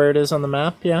of where it is on the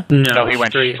map, yeah? No, he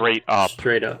went straight up.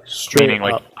 Straight up. Meaning,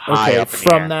 like, high okay, up in the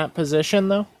from air. that position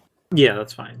though? Yeah,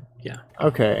 that's fine. Yeah.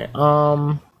 Okay.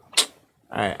 Alright,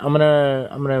 I'm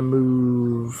gonna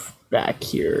move back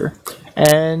here.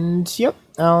 And yep,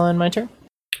 I'll end my turn.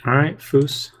 All right,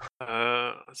 Foos.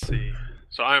 Let's see.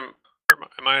 So am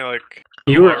I like?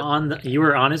 You were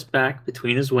on his back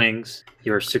between his wings.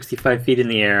 You are 65 feet in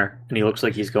the air, and he looks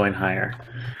like he's going higher.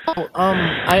 Oh,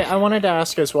 I wanted to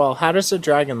ask as well, how does the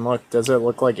dragon look? Does it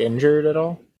look like injured at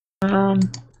all? I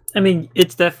mean,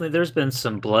 it's definitely, there's been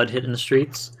some blood hitting the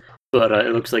streets, but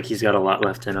it looks like he's got a lot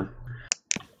left in him.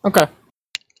 Okay.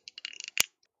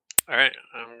 Alright,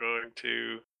 I'm going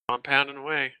to pounding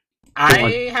away.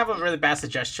 I have a really bad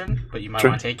suggestion, but you might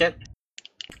want to take it.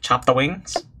 Chop the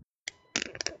wings.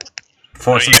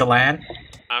 Force him to land.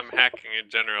 I'm hacking in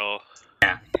general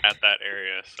Yeah. at that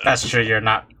area, so That's true, you're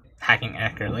not hacking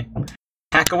accurately.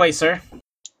 Hack away, sir.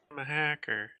 I'm a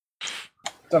hacker.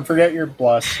 Don't forget your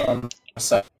bless on the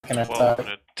second 12 attack. and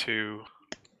a 2.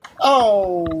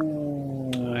 Oh!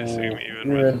 I assume even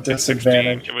You're with at the 16,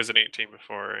 disadvantage. it was an 18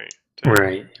 before, right?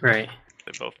 Right.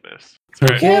 They both missed.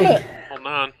 Alright, Damn it! hold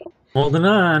on. Holding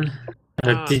on.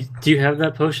 Ah. Do you have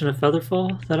that potion of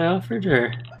Featherfall that I offered,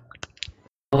 or?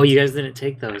 Oh, you guys didn't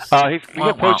take those. He's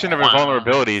got potion of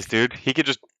invulnerabilities, dude. He could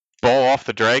just ball off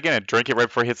the dragon and drink it right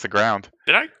before he hits the ground.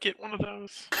 Did I get one of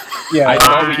those? Yeah, I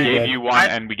thought we you gave did. you one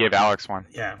and we gave Alex one.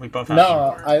 Yeah, we both have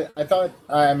No, one. I thought.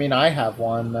 I mean, I have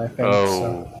one. I think. So.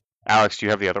 Oh, Alex, do you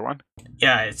have the other one?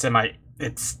 Yeah, it's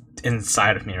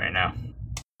inside of me right now.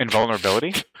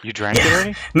 Invulnerability? You drank it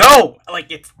already? No!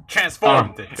 Like, it's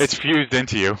transformed. It's fused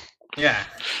into you. Yeah.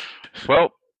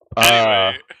 Well,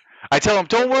 Anyway, I tell him,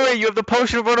 don't worry, you have the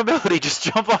potion of vulnerability. Just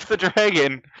jump off the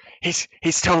dragon. He's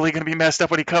totally gonna be messed up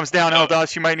when he comes down, No,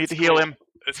 Eldos. You might need to heal him.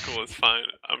 It's cool. It's fine.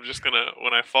 I'm just gonna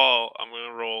when I fall, I'm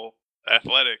gonna roll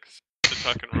athletics to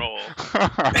tuck and roll, and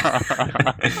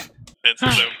since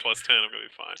I'm plus 10, I'm gonna be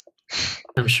fine.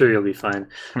 I'm sure you'll be fine.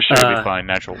 I'm sure it'll be fine.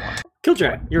 Natural 1.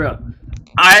 Killdrag, you're up.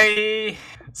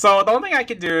 So the only thing I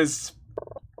can do is...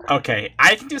 Okay,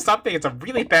 I can do something. It's a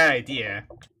really bad idea.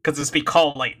 Because it's be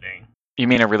called lightning. You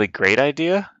mean a really great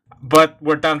idea? But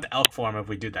we're down to elk form if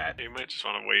we do that. You might just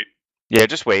want to wait. Yeah,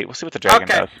 just wait. We'll see what the dragon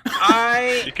Okay,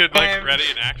 does. You could ready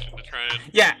an action to try and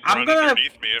I'm run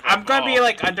underneath me if I'm gonna fall. be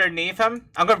like underneath him.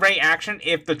 I'm gonna ready action.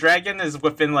 If the dragon is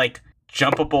within like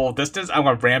jumpable distance, I'm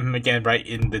gonna ram him again right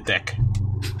in the dick.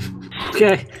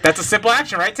 Okay, That's a simple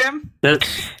action, right, Tim?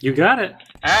 you got it.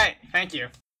 Alright, thank you.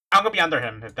 I'm gonna be under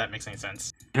him, if that makes any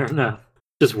sense. Fair enough.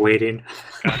 Just waiting.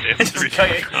 Goddamn, just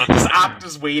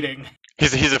Optus waiting.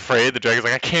 He's afraid. The dragon's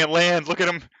like, I can't land. Look at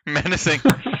him, menacing.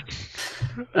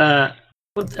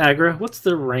 What's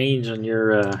the range on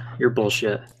your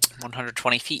bullshit?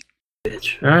 120 feet.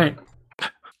 Bitch. All right. All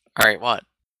right, what?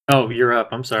 Oh, you're up.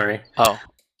 I'm sorry. Oh,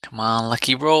 come on,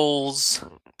 lucky rolls.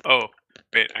 Oh,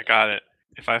 wait, I got it.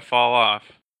 If I fall off,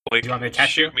 Blake Do you want me can to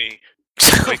catch you? shoot me.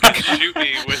 Blake can shoot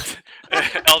me with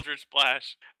Eldritch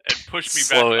Splash and push me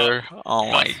Slower. back up.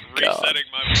 Oh my thus god. resetting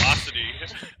my velocity.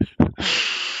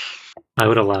 I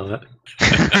would allow it.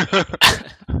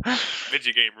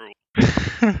 Video game rule.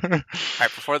 Alright,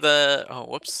 before the... Oh,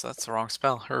 whoops, that's the wrong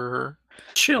spell. Her.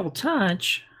 Chill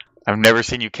touch. I've never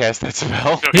seen you cast that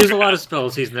spell. He has a lot of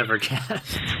spells he's never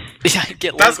cast. Yeah, I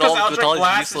get That's low because gold with all Eldritch his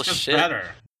Blast is useless just shit.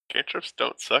 better. Cantrips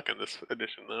don't suck in this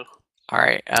edition, though.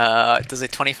 Alright, does a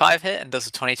 25 hit and does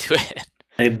a 22 hit?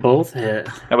 They both hit.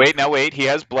 Now wait. He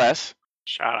has bless.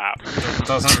 Shut up.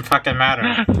 Doesn't fucking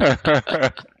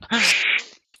matter.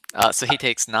 So he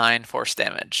takes 9 force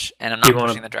damage, and I'm You not wanna-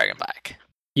 pushing the dragon back.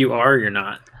 You are or you're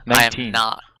not? I 19. am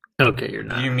not. Okay, you're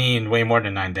not. You mean way more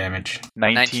than 9 damage.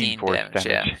 19 force damage,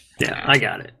 damage. Yeah, I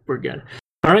got it. We're good.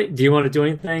 All right. Do you want to do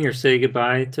anything or say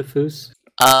goodbye to Foos?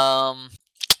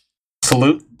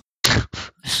 Salute.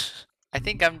 I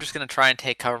think I'm just gonna try and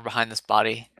take cover behind this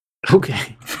body.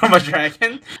 Okay. From a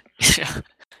dragon?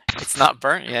 It's not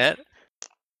burnt yet.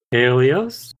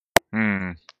 Helios?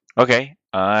 Okay,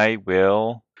 I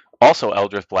will also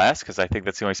Eldritch Blast, because I think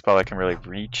that's the only spell I can really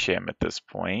reach him at this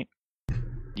point.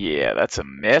 Yeah, that's a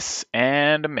miss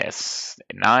and a miss.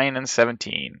 9 and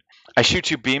 17. I shoot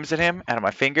 2 beams at him out of my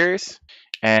fingers,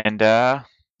 and I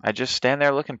just stand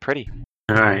there looking pretty.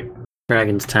 All right.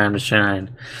 Dragon's time to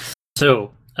shine.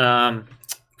 So,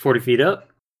 40 feet up.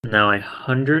 Now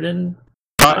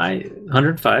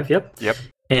 105. Yep. Yep.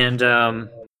 And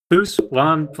Foos, while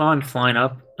I'm flying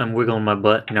up, I'm wiggling my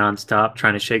butt nonstop,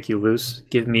 trying to shake you loose.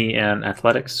 Give me an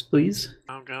athletics, please.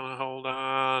 I'm gonna hold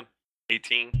on.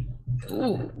 18.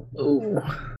 Ooh. All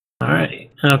right.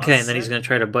 Okay, and then he's gonna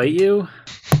try to bite you.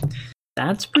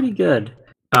 That's pretty good.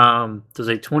 Does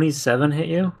a 27 hit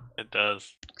you? It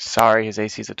does. Sorry, his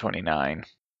AC's a 29.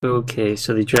 Okay,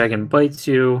 so the dragon bites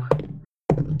you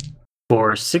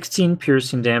for 16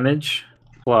 piercing damage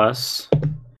plus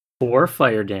 4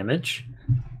 fire damage.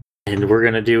 And we're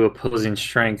going to do opposing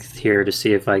strength here to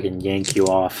see if I can yank you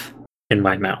off in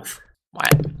my mouth.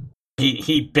 What?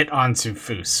 He bit onto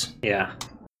Foos. Yeah.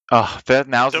 Oh,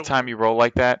 now's the time you roll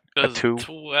like that? A Does 2?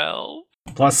 12?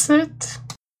 Plus it?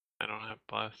 I don't have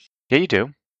plus. Yeah, you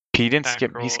do. He didn't Attack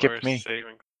skip. roll He skipped or me.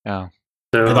 saving. Oh.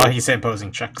 So I thought he said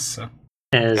opposing checks, so.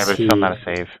 as Yeah, but he it's still not a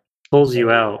save. pulls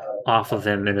you out off of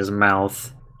him in his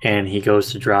mouth and he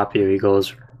goes to drop you, he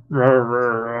goes, "Rrr,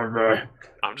 rrr, rrr."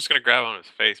 I'm just gonna grab on his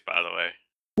face, by the way.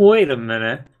 Wait a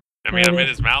minute. I mean, I'm in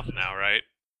his mouth now, right?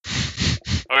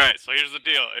 Alright, so here's the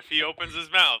deal. If he opens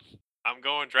his mouth, I'm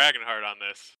going Dragonheart on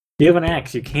this. You have an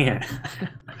axe, you can't.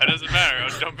 That doesn't matter.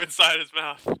 I'll jump inside his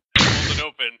mouth. Hold it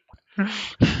open.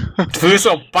 Foos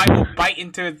will bite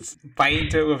into it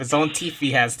with his own teeth if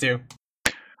he has to.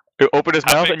 You open his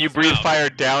How mouth big and you is breathe his mouth? fire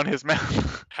down his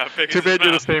mouth. How big Too is his bad you're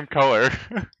the mouth? same color.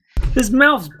 His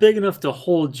mouth's big enough to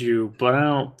hold you, but I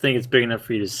don't think it's big enough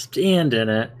for you to stand in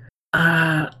it.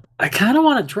 I kind of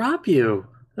want to drop you.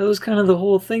 That was kind of the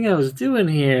whole thing I was doing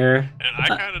here. And I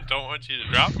kind of don't want you to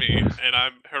drop me, and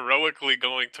I'm heroically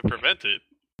going to prevent it.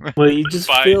 Well, you just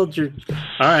Fine. failed your...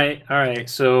 Alright,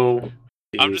 so...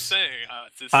 I'm just saying.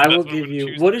 I will that's what I'm give gonna you...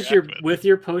 choose What to is your... react With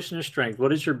your potion of strength,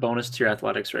 what is your bonus to your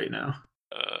athletics right now?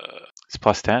 It's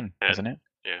plus 10, 10. isn't it?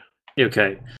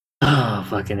 Okay. Oh,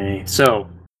 fucking A. So,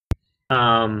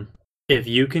 if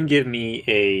you can give me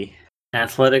a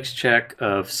athletics check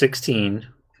of 16,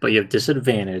 but you have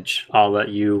disadvantage, I'll let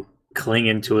you cling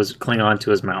onto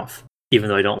his mouth. even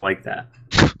though I don't like that.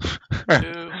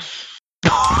 Two.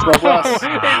 Bless.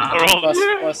 I rolled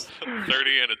Bless.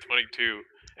 30 and a 22,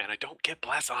 and I don't get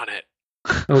bless on it.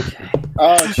 Okay.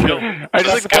 Oh, shit. I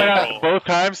just like to point out Roll. both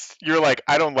times you're like,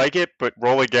 I don't like it, but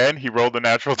roll again. He rolled a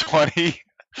natural 20.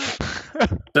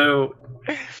 So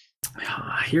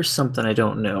here's something I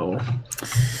don't know.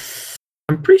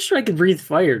 I'm pretty sure I could breathe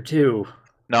fire too.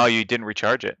 No, you didn't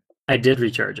recharge it. I did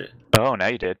recharge it. Oh, now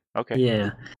you did. Okay.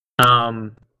 Yeah.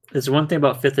 There's one thing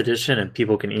about 5th edition, and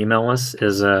people can email us,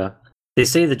 is they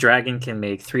say the dragon can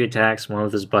make 3 attacks, 1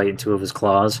 with his bite and 2 of his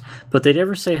claws, but they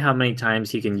never say how many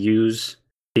times he can use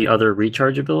the other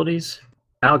recharge abilities.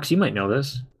 Alex, you might know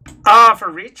this. For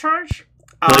recharge?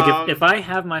 Like if I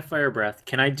have my fire breath,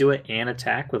 can I do it and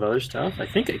attack with other stuff? I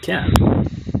think I can.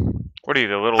 What are you,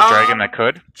 the little dragon that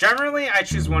could? Generally, I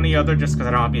choose one or the other just because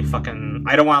I don't want to be fucking...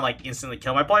 I don't want to, like, instantly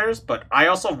kill my players, but I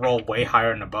also roll way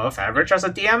higher and above average as a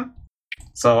DM.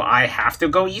 So I have to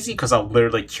go easy because I'll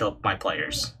literally kill my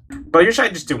players. But usually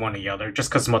I just do one or the other,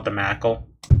 just because I'm mathematical.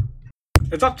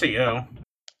 It's up to you.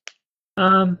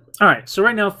 Alright, so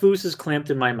right now Foos is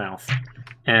clamped in my mouth.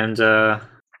 And, I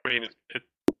mean,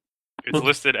 it's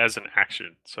listed as an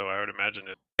action, so I would imagine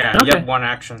it. Yeah, Okay. you have one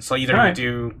action, so either Alright.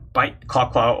 you do bite,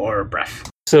 claw, or breath.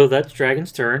 so that's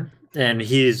Dragon's turn, and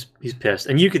he's pissed.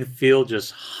 And you can feel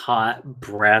just hot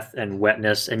breath and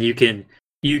wetness, and you can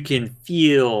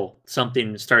feel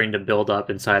something starting to build up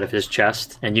inside of his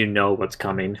chest, and you know what's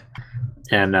coming.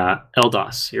 And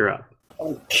Eldos, you're up.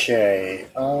 Okay.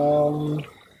 I don't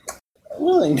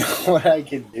really know what I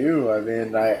can do. I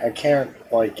mean, I can't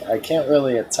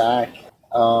really attack.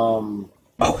 Oh,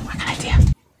 I got an idea.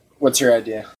 What's your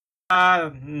idea?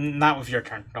 Not with your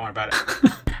turn. Don't worry about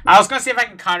it. I was gonna see if I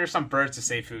can conjure some birds to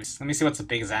save Foos. Let me see what's the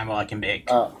biggest animal I can make.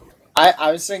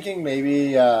 I was thinking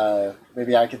maybe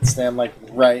I could stand like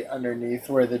right underneath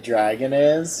where the dragon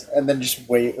is, and then just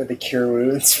wait with the cure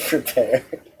wounds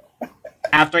prepared.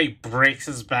 After he breaks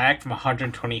his back from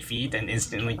 120 feet and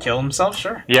instantly kill himself,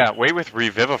 sure. Yeah, wait with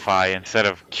Revivify instead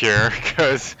of Cure,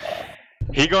 because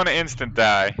he gonna instant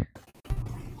die.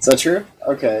 Is that true?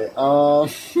 Okay.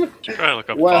 Should try to look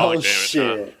up Well, falling damage.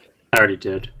 shit. I already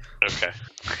did. Huh?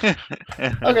 Okay.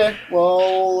 Okay.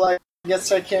 Well, I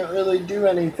guess I can't really do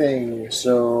anything.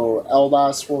 So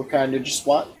Eldos will kind of just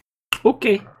what?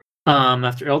 Okay.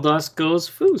 After Eldos goes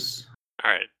Foos.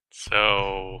 All right.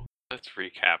 So let's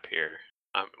recap here.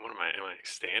 What am I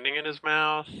standing in his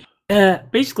mouth?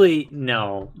 Basically,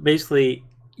 no. Basically,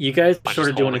 you guys Am I sort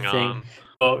of just doing a holding thing. on?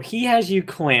 Well, he has you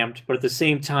clamped, but at the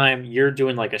same time, you're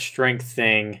doing like a strength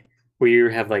thing where you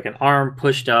have like an arm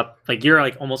pushed up, like you're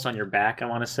like almost on your back, I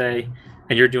want to say,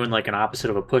 and you're doing like an opposite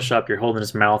of a push up. You're holding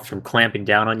his mouth from clamping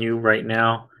down on you right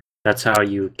now. That's how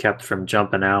you kept from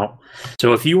jumping out.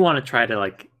 So if you want to try to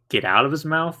like get out of his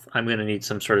mouth, I'm going to need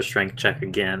some sort of strength check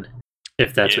again,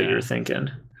 if that's what Yeah. you're thinking.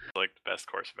 Like the best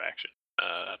course of action.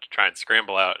 To try and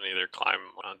scramble out and either climb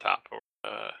on top or.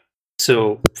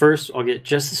 So first, I'll get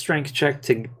just a strength check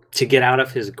to get out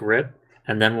of his grip,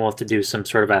 and then we'll have to do some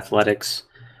sort of athletics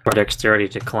or dexterity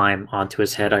to climb onto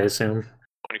his head, I assume.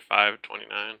 25,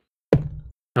 29.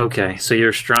 Okay, so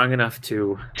you're strong enough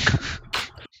to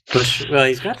push. Well,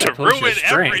 he's got To to push ruin his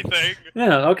strength. everything!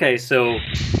 Yeah. Okay. So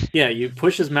yeah, you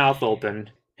push his mouth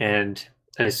open, and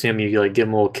I assume you like give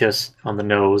him a little kiss on the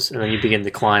nose, and then you begin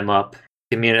to climb up.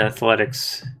 Give me an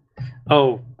athletics.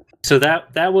 Oh. So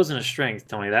that wasn't a strength,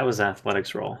 Tony. That was an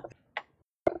athletics roll.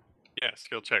 Yeah,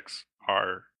 skill checks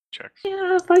are checks.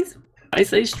 Yeah, if I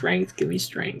say strength, give me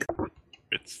strength.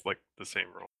 It's like the same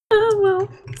roll. Well,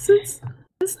 it's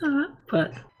not.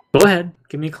 But go ahead,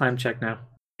 give me a climb check now.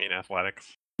 I mean,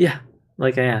 athletics. Yeah,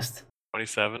 like I asked.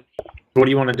 27. What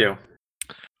do you want to do?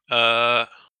 I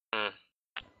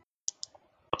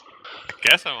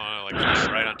guess I want to like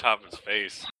climb right on top of his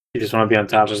face. You just want to be on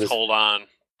top of Just his. hold on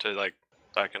to like,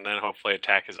 so I can then hopefully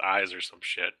attack his eyes or some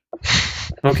shit.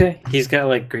 Okay, he's got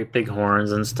like great big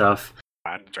horns and stuff.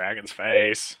 On the dragon's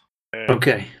face. Yeah.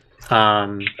 Okay,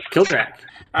 Kildrak.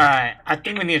 Alright, I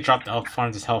think we need to drop the elk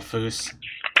form to tell Foos.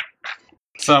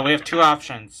 So we have two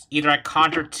options. Either I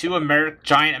conjure two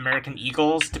giant American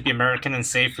eagles to be American and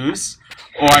save Foos,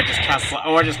 or I just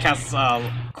cast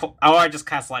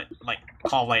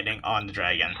call lightning on the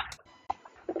dragon.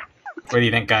 What do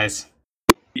you think, guys?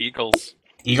 Eagles.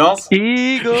 Eagles?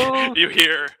 Eagle! You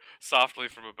hear softly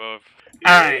from above.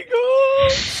 Alright.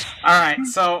 Eagles! Alright,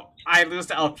 so I lose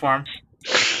the elk form.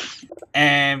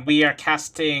 And we are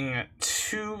casting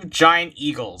two giant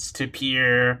eagles to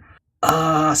appear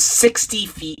 60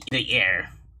 feet in the air.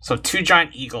 So two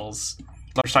giant eagles,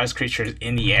 large-sized creatures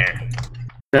in the air.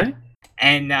 Okay.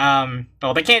 And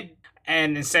well, they can't.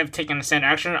 and instead of taking a standard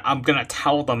action, I'm gonna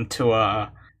tell them to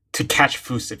catch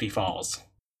Foos if he falls.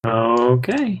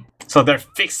 Okay. So they're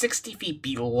 60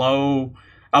 feet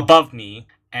above me,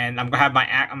 and I'm gonna have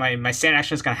my standard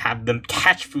action is gonna have them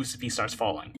catch Foos if he starts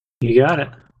falling. You got it.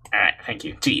 All right, thank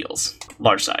you. 2 eels,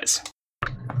 large size.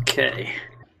 Okay.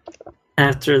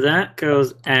 After that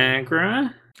goes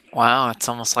Agra. Wow, it's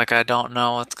almost like I don't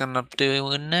know what's gonna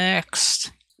do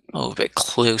next. Move a bit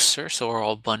closer so we're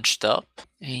all bunched up.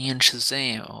 And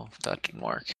Shazam. Oh, that didn't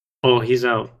work. Oh, he's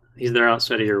out. They're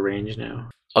outside of your range now.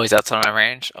 Oh, he's outside my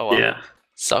range? Oh, well. Yeah.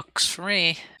 Sucks for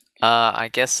me. I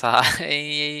guess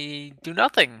I do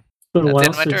nothing. Been a That's while the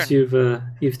end of my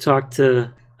since you've talked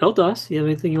to Eldos. You have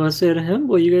anything you want to say to him?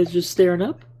 While you guys just staring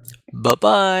up?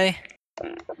 Bye-bye.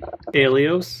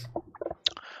 Alios.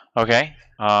 Okay.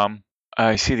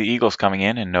 I see the eagles coming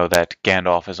in and know that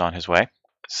Gandalf is on his way.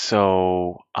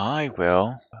 So I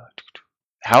will.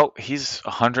 He's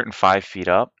 105 feet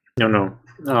up. No.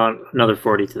 Another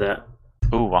 40 to that.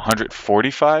 Ooh,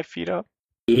 145 feet up.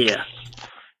 Yeah.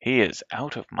 He is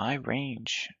out of my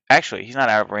range. Actually, he's not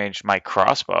out of range. My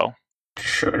crossbow.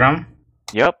 Shoot him.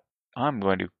 Yep. I'm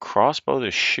going to crossbow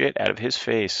the shit out of his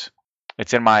face.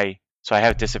 It's in my. So I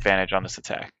have disadvantage on this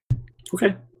attack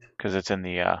Okay. because it's in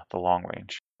the long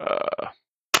range.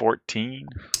 14.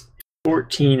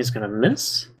 14 is going to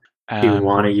miss. Do you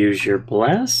want to use your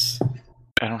bless?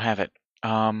 I don't have it.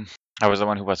 I was the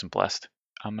one who wasn't blessed.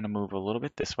 I'm gonna move a little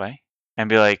bit this way and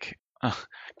be like,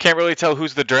 can't really tell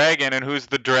who's the dragon and who's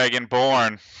the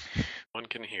dragonborn. One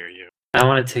can hear you. I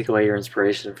want to take away your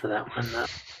inspiration for that one.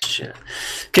 Shit.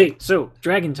 Okay, so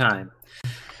dragon time.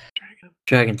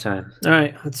 Dragon time. All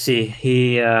right, let's see.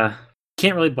 He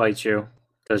can't really bite you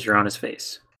because you're on his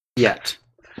face. Yet.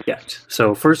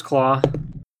 So first claw.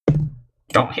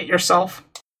 Don't hit yourself.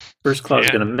 First claw is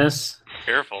Yeah. going to miss.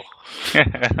 Careful.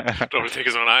 Don't want to take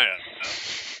his own eye out.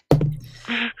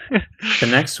 The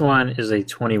next one is a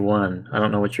 21. I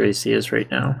don't know what your AC is right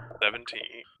now. 17.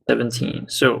 17.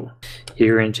 So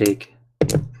you're going to take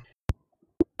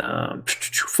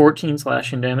 14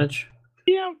 slashing damage.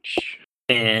 Ouch.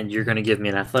 And you're going to give me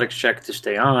an athletics check to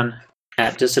stay on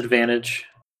at disadvantage.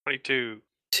 22.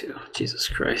 2. Jesus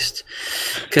Christ.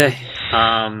 Okay.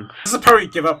 This is the part you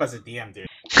give up as a DM, dude.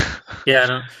 Yeah, I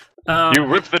don't. You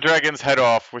ripped the dragon's head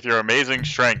off with your amazing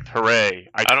strength. Hooray!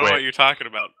 I I don't know quit. what you're talking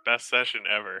about. Best session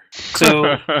ever.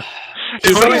 So It's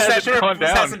Foos only hasn't session gone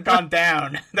down. hasn't gone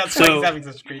down. That's why he's having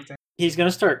such great time. he's going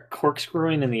to start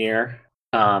corkscrewing in the air,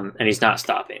 and he's not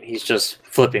stopping. He's just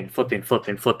flipping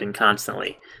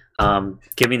constantly.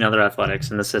 Give me another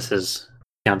athletics, and this is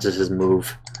counts as his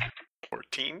move.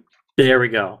 14. There we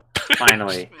go.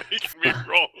 Finally. Just making me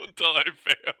roll until I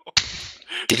fail.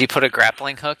 Did you put a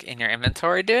grappling hook in your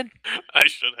inventory, dude? I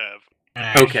should have.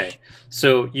 Okay,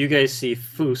 so you guys see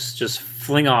Foos just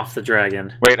fling off the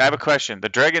dragon. Wait, I have a question. The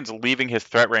dragon's leaving his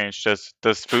threat range. Does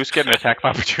Foos get an attack of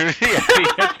opportunity as he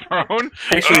gets thrown?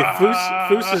 Actually,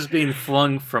 Foos is being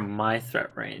flung from my threat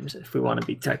range, if we want to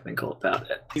be technical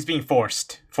about it. He's being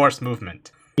forced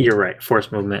movement. You're right,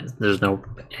 force movement. There's no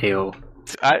AO.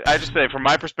 I just say, from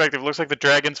my perspective, it looks like the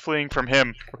dragon's fleeing from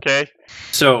him. Okay.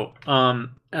 So,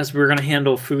 as we're gonna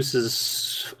handle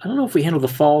Foos's, I don't know if we handle the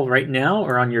fall right now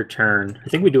or on your turn. I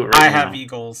think we do it right now. I have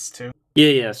eagles too.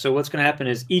 Yeah. So what's gonna happen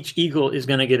is each eagle is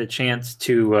gonna get a chance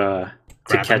to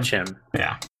Grab catch him.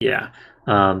 Yeah. Yeah.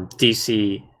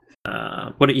 DC.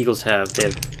 What do eagles have?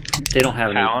 They don't have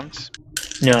any. Talons.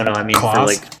 No. I mean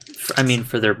Claws?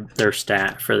 for their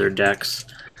stat for their dex.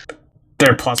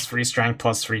 They're +3 strength,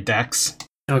 +3 dex.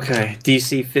 Okay.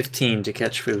 DC 15 to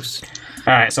catch Foos.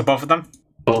 All right, so both of them.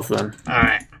 Both of them. All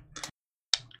right.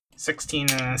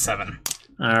 16 and 7.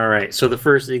 All right. So the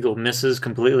first eagle misses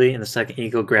completely, and the second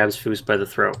eagle grabs Foos by the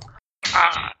throat.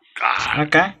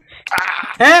 Okay.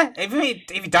 If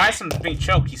he dies from being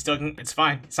choked, he's still. It's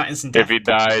fine. It's not instant death. If he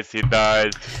dies, he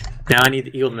dies. Now I need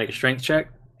the eagle to make a strength check.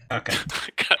 Okay.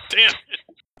 God damn it.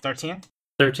 13.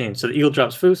 13. So the eagle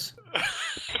drops Foos.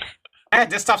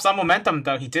 This stops on momentum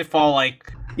though. He did fall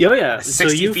like Oh yeah.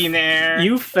 60 feet in the air.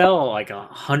 You fell like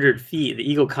 100 feet. The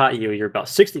eagle caught you. You're about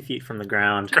 60 feet from the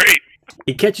ground. Great.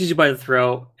 He catches you by the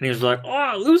throat, and he's like,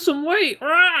 "Oh, lose some weight!"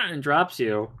 and drops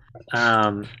you.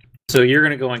 So you're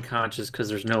gonna go unconscious because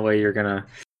there's no way you're gonna.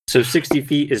 So 60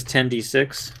 feet is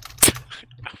 10d6.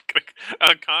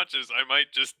 Unconscious, I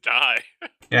might just die.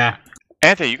 Yeah.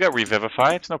 Anthony, you got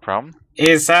Revivify. It's no problem.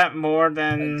 Is that more I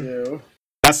than? do.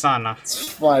 That's not enough.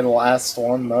 It's my last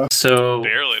one, though. So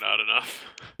Barely not enough.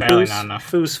 Barely not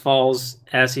enough. Foos falls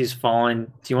as he's falling.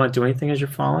 Do you want to do anything as you're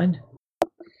falling?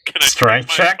 Can I Strength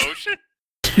drink my check? potion?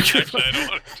 Actually, I don't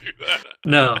want to do that.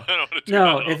 No. I don't want to do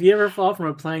No, that. if you ever fall from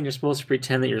a plane, you're supposed to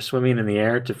pretend that you're swimming in the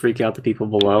air to freak out the people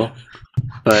below,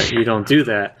 but you don't do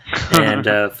that. And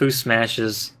Foos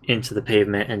smashes into the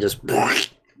pavement and just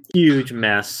huge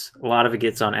mess. A lot of it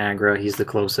gets on Agra. He's the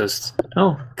closest.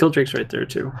 Oh, Killdrake's right there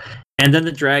too. And then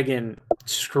the dragon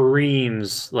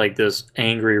screams like this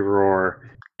angry roar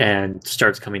and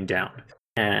starts coming down.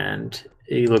 And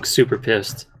he looks super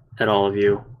pissed at all of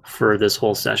you for this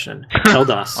whole session.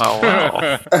 Eldas. Oh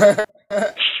wow.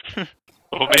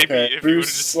 Well, maybe Okay, if you would have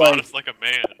Bruce, just fought like- us like a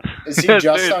man. Is he just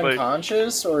Seriously.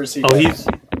 unconscious, or is he? Oh, dead? he's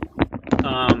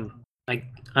I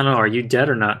don't know. Are you dead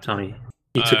or not, Tony?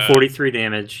 You took Uh, 43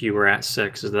 damage. You were at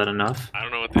 6. Is that enough? I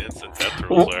don't know what the instant death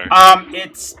rules are.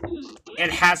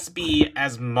 It has to be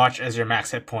as much as your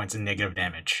max hit points and negative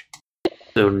damage.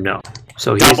 So no.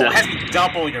 So he's Double. It at, has to be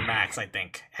double your max, I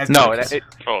think. Has No, to-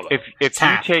 Hold on.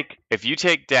 if you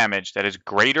take damage that is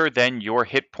greater than your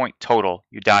hit point total,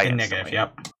 you die in instantly. negative.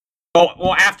 Yep.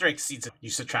 Well, after it exceeds it, you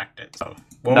subtract it. So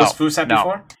what No, was Foos at no.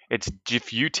 before? It's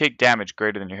if you take damage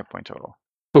greater than your hit point total.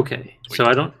 okay. So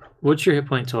I don't. What's your hit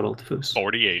point total, Foos?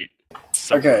 48.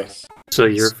 Okay. So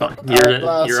you're fine.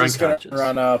 Atlas You're is gonna unconscious.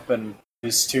 run up and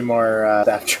use 2 more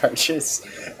staff charges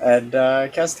and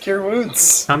cast Cure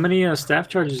Wounds. How many staff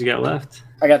charges you got left?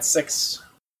 I got 6.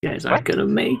 You guys aren't gonna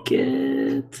make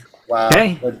it. Wow.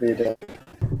 Okay. Would be the.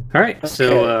 All right.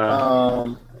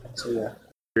 So So yeah.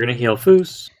 you're gonna heal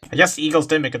Foos. I guess the Eagles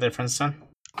did make a difference then.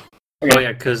 Oh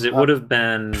yeah, because it would have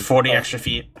been. 40 extra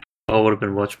feet. Oh, it would have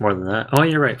been much more than that. Oh,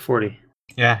 you're right. 40.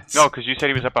 Yeah. No, because you said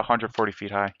he was up 140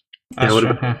 feet high. that's it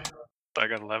would've true. I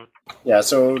got 11. Yeah.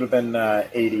 So it would have been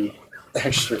 80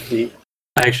 extra feet.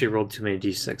 I actually rolled too many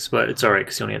d6, but it's all right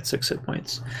because he only had 6 hit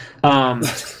points.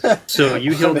 So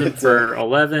you healed him for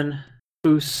 11.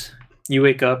 Foos, you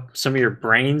wake up. Some of your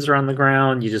brains are on the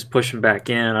ground. You just push them back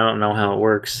in. I don't know how it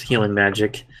works. Healing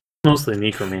magic. Mostly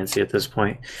necromancy at this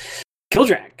point.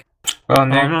 Killdrake. Well, Oh,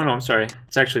 Nick, no, I'm sorry.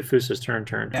 It's actually Foos's turn.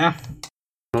 yeah.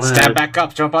 Go Stand ahead. back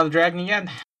up, jump on the dragon again.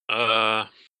 Where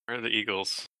are the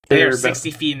eagles? They are They're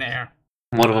 60 feet in the air.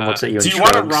 One of them looks at you Do and you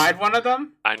want to shrugs. ride one of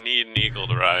them? I need an eagle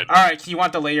to ride. Alright, you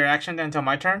want to delay your action then until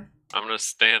my turn? I'm gonna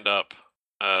stand up.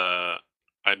 I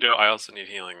do. I also need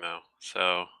healing though.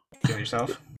 So Heal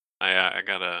yourself. I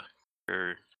gotta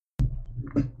work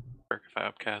if I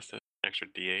upcast it. Extra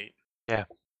D8.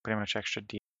 Pretty much extra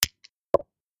D.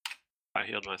 I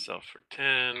healed myself for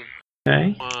 10.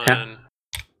 Okay. 1.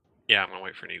 Yeah, I'm gonna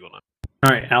wait for an eagle now.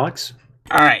 All right, Alex.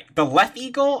 Alright, the left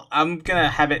eagle, I'm gonna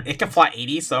have it can fly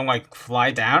 80, so I'm gonna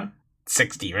fly down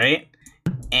 60, right?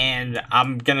 And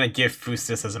I'm gonna give Foos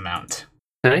this as a mount.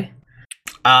 Okay.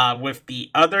 With the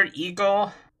other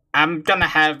eagle, I'm gonna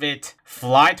have it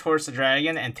fly towards the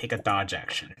dragon and take a dodge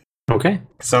action. Okay.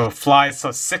 So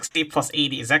 60 plus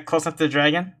 80, is that close enough to the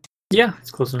dragon? Yeah,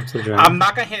 it's close enough to the dragon. I'm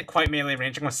not gonna hit it quite melee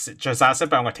range. I'm gonna just ask it,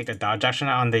 but I'm gonna take a dodge action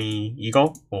on the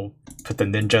eagle. We'll put the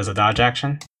ninja as a dodge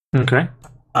action. Okay.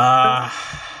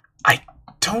 I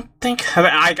don't think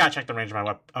I gotta check the range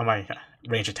of my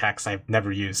range attacks I've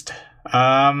never used.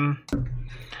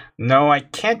 No, I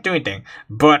can't do anything,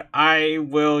 but I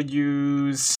will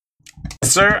use.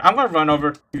 Sir, I'm gonna run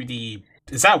over to the.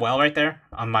 Is that well right there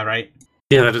on my right?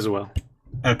 Yeah, that is a well.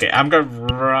 Okay, I'm gonna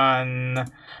run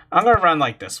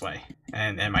like this way,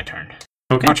 and end my turn.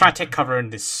 Okay. I'll try to take cover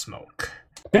in this smoke.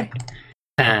 Okay.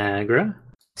 Agra.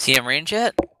 See him range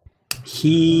yet?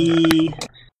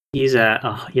 He's at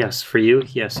yes, for you,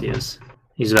 yes he is.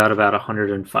 He's about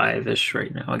 105-ish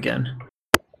right now again.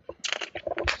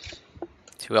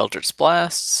 2 Eldritch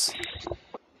Blasts.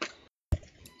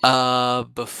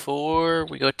 Before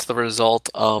we go to the result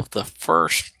of the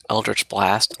first Eldritch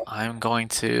Blast, I'm going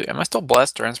to. Am I still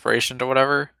blessed or inspiration or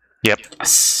whatever?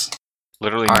 Yes.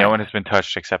 Literally, All no right. one has been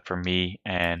touched except for me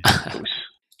and Foos.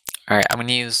 Alright, I'm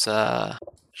gonna use.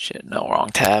 Shit, no, wrong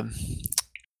tab.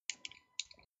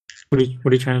 What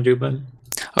are you trying to do, bud?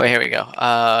 Okay, here we go.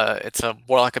 It's a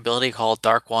warlock ability called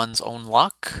Dark One's Own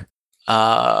Luck.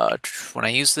 When I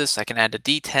use this, I can add a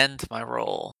D10 to my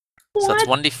roll. So that's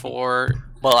 1d4.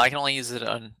 Well, I can only use it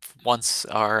on once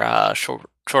our short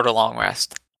or long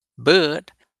rest.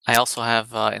 But I also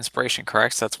have inspiration,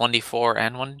 correct? So that's 1d4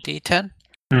 and 1d10.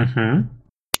 Mm-hmm.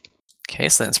 Okay,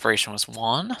 so the inspiration was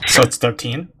 1, So it's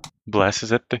 13. Bless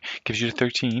is it? Gives you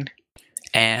 13.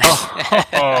 and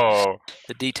Oh,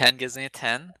 the d10 gives me a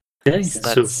 10. Okay, So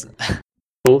so that's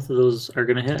both of those are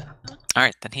gonna hit. all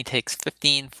right. Then he takes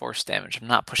 15 force damage. I'm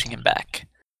not pushing him back,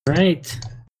 Right.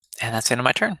 and that's the end of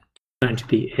my turn. Going to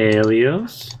be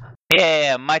Aelios.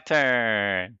 yeah, my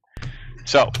turn.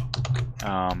 So,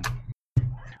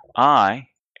 I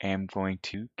am going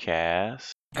to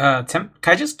cast. Tim, can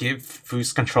I just give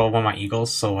Foos control of one of my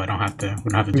eagles so we don't have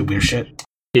to do weird shit?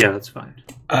 Yeah, that's fine.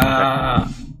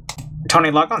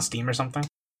 Tony, log on Steam or something.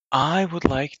 I would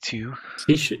like to.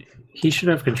 He should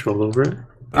have control over it.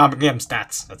 I'll give him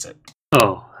stats. That's it.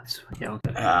 Oh, that's yeah.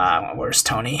 Okay. Where's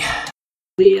Tony?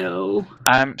 Leo.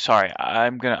 I'm sorry.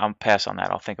 I'll pass on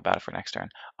that. I'll think about it for next turn.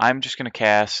 I'm just gonna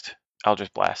cast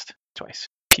Eldritch Blast twice.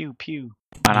 Pew pew.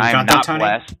 And You I'm got that, not Tony?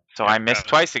 blessed, so I missed got it.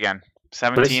 twice again.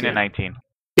 17 and 19.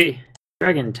 Okay,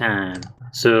 dragon time.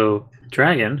 So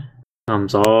dragon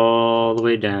comes all the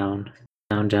way down.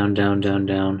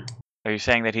 Down. Are you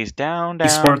saying that he's down, He down,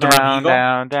 swerved around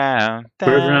down, Eagle? down,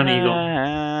 Swerved around Eagle.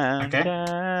 down, Okay.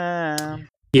 down?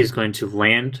 He is going to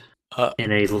land Uh,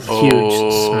 in a huge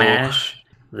oh. smash.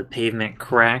 The pavement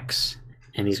cracks,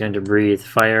 and he's going to breathe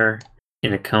fire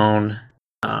in a cone.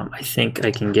 I think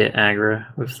I can get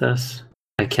Agra with this.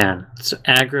 I can. So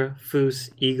Agra, Foos,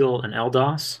 Eagle, and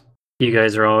Eldos. You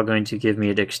guys are all going to give me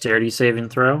a dexterity saving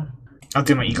throw. I'll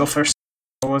do my eagle first.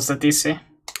 What was the DC?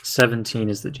 17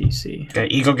 is the GC. Okay,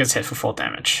 eagle gets hit for full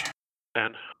damage.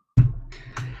 10.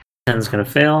 10's going to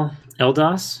fail.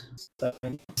 Eldos?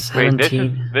 17.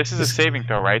 Wait, this is a saving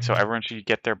throw, right? So everyone should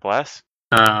get their bless?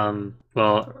 It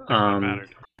mattered.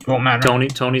 Won't matter.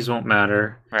 Tony's won't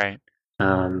matter. Right.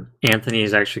 Anthony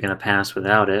is actually going to pass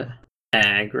without it.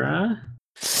 Agra?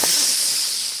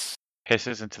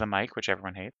 Hisses into the mic, which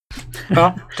everyone hates.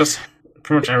 Oh, just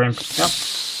pretty much everyone.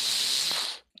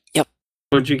 Yep.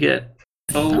 What'd you get?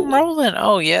 I'm rolling.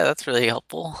 Oh yeah, that's really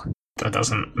helpful. That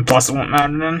doesn't. Plus, it won't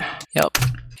matter then. Yep.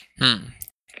 I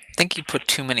think you put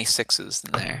too many 6s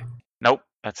in there. Nope,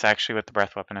 that's actually what the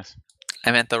breath weapon is.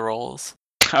 I meant the rolls.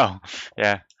 Oh,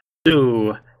 yeah.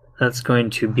 So that's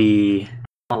going to be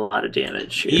a lot of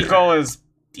damage here. Ego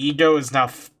is now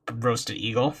roasted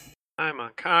eagle. I'm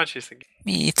unconscious again.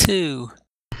 Me too.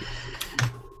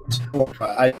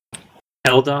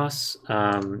 Eldos,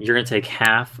 you're going to take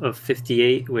half of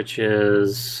 58, which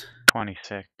is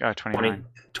 26. 29.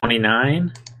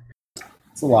 29.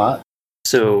 It's a lot.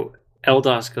 So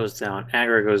Eldos goes down,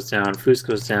 Agra goes down, Foos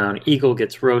goes down, Eagle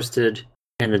gets roasted,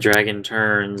 and the dragon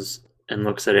turns and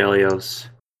looks at Elios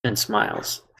and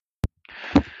smiles.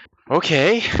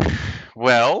 Okay.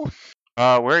 Well,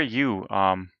 where are you?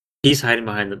 He's hiding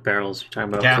behind the barrels. You're talking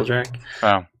about Yeah. Kildrak?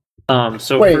 Oh.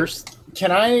 So Wait. first,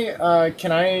 Can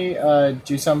I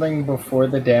do something before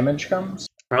the damage comes?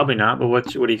 probably not, but what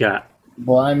do you got?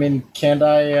 Well, I mean, can't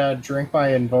I drink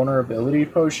my invulnerability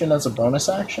potion as a bonus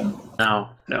action? No,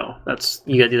 that's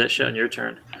you gotta do that shit on your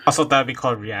turn. Also, that would be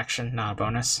called reaction, not a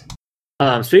bonus.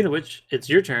 Speaking of which, it's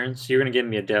your turn, so you're gonna give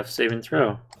me a death saving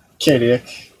throw. Okay,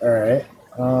 Dick. All right.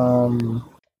 1.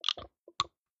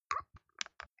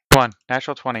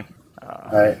 Natural 20. All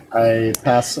right. I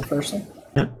pass the first one.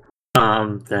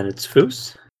 Then it's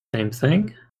Foos. Same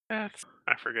thing. I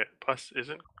forget. Plus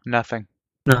isn't. Nothing.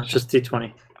 No, it's just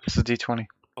D20. This is D20.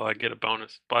 Well, I get a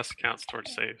bonus. Plus counts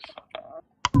towards saves.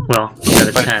 Well, you got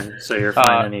a 10, so you're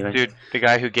fine anyway. Dude, the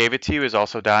guy who gave it to you is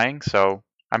also dying, so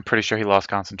I'm pretty sure he lost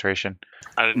concentration.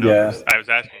 I didn't know. Yeah. I was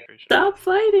asking. Stop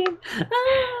fighting!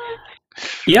 Ah!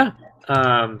 Yeah.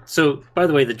 So, by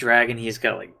the way, the dragon, he's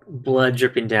got, like, blood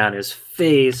dripping down his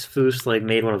face. Foos, like,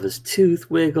 made one of his tooth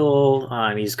wiggle.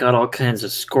 He's got all kinds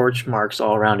of scorch marks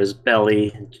all around his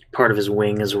belly. Part of his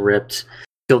wing is ripped.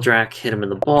 Kildrak hit him in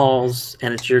the balls,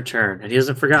 and it's your turn. And he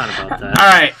hasn't forgotten about that.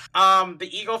 Alright,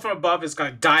 the eagle from above is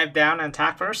gonna dive down and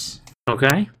attack first.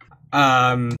 Okay.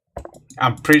 I'm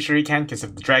pretty sure he can, because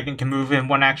if the dragon can move in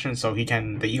one action, so he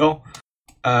can the eagle.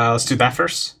 Let's do that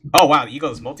first. Oh wow, the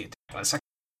eagle is multi-attack. Wait a second.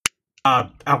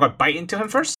 I'm gonna bite into him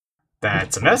first.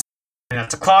 That's a miss. And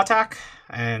that's a claw attack,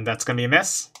 and that's gonna be a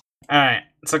miss. Alright,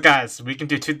 so guys, we can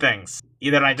do two things.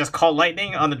 Either I just call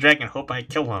lightning on the dragon, hope I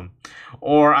kill him,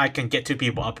 or I can get two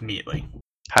people up immediately.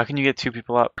 How can you get 2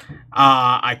 people up?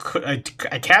 I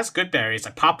cast good berries.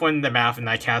 I pop one in the mouth, and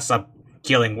I cast a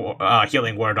healing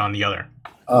word on the other.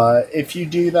 If you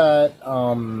do that,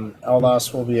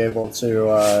 Eldas will be able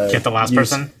to Get the last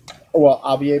person. Well,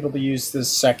 I'll be able to use the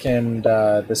second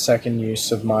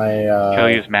use of my. He'll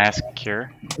use Mask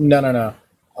Cure. No.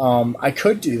 I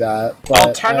could do that, but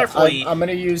Alternatively- I'm going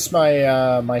to use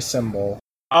my my symbol.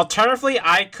 Alternatively,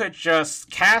 I could just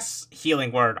cast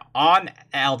healing word on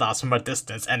Eldas from a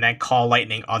distance, and then call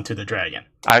lightning onto the dragon.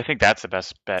 I think that's the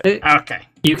best bet. Okay.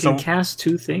 You can So- cast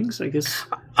 2 things, I guess.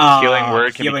 Healing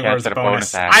word can be healing cast word's at a a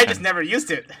bonus I action. just never used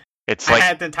it. It's I like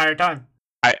had the entire time.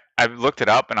 I looked it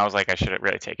up and I was like, I should have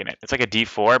really taken it. It's like a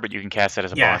D4, but you can cast it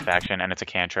as a Yeah. bonus action, and it's a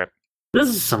cantrip. This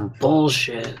is some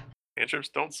bullshit. Cantrips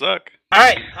don't suck.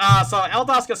 Alright, so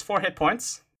Eldas gets 4 hit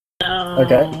points. No.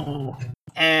 Okay.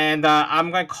 and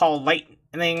I'm going to call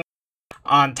lightning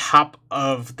on top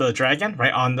of the dragon,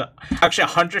 right on the actually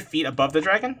 100 feet above the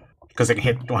dragon, because it can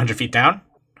hit 100 feet down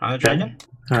on the dragon.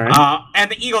 All right. And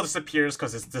the eagle disappears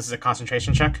because this is a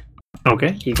concentration check.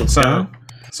 Okay. Eagle's So down.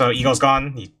 so eagle's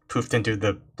gone. He poofed into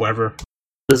the wherever.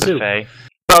 The zoo. Say,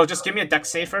 So just give me a dex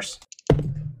save first,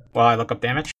 while I look up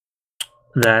damage.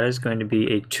 That is going to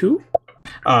be a 2.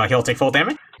 He'll take full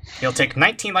damage. He'll take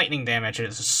 19 lightning damage.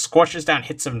 It scorches down,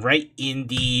 hits him right in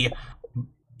the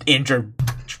injured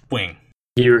wing.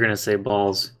 You were gonna say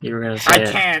balls. You were gonna say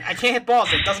I can't hit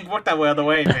balls. It doesn't work that way other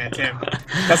way, man, Tim.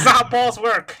 That's not how balls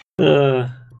work. All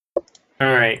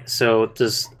right. So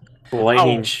this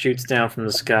lightning Oh. shoots down from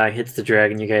the sky, hits the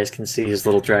dragon. You guys can see his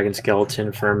little dragon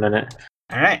skeleton for a minute.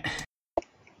 All right.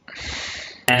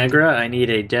 Agra, I need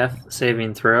a death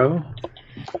saving throw.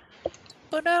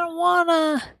 But I don't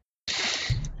wanna.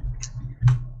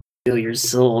 Feel your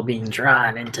soul being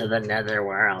drawn into the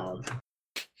netherworld.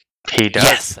 he does.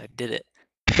 Yes, I did it.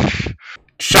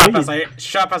 Sharp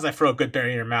as I throw a good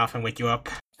berry in your mouth and wake you up.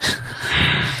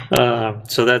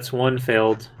 So that's 1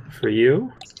 failed for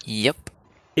you. Yep.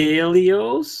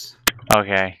 Elios.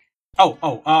 Okay.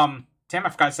 Tim, I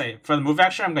forgot to say, for the move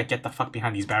action, I'm gonna get the fuck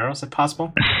behind these barrels if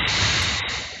possible.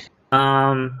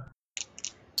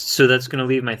 So that's gonna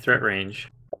leave my threat range.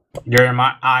 You're in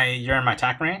my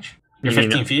attack range. You're You mean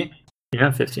 15 feet. You're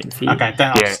not 15 feet. Okay, then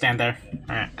I'll Yeah. just stand there.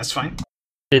 All right, that's fine.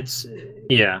 It's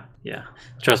yeah.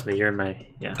 Trust me, you're in my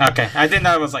Okay, I didn't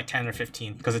know it was like 10 or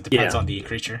 15 because it depends Yeah. on the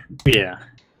creature. yeah.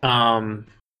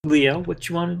 Leo, what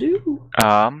you want to do?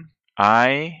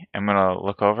 I am gonna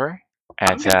look over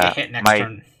I'm at gonna get hit next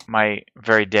turn. my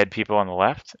very dead people on the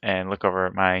left and look over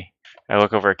at I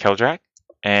look over at Kildrak,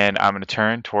 and I'm gonna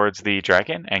turn towards the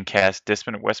dragon and cast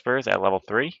Dissonant Whispers at level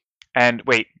 3. And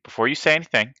wait, before you say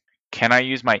anything, can I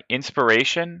use my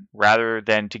inspiration rather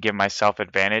than to give myself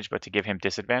advantage, but to give him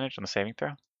disadvantage on the saving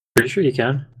throw? Pretty sure you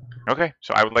can. Okay,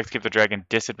 so I would like to give the dragon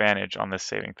disadvantage on this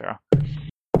saving throw.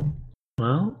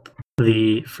 Well,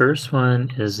 the first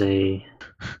one is a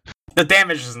The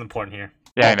damage isn't important here.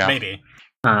 Yeah, I Well, know. Maybe.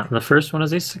 the first one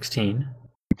is a 16,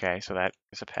 Okay, so that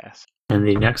is a pass. and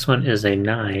the next one is a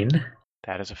 9.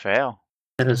 That is a fail.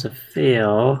 That is a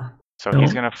fail. So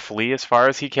he's No. gonna flee as far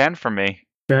as he can from me.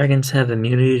 Dragons have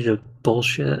immunity to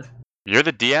bullshit. You're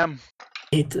the DM.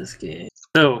 Hate this game.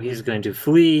 So he's going to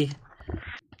flee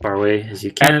far away as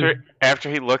you can. After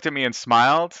he looked at me and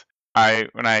smiled,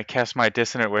 when I cast my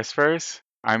Dissonant Whispers,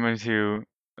 I'm going to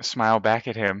smile back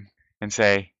at him and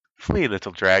say, "Flee,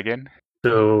 little dragon."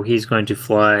 So he's going to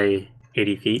fly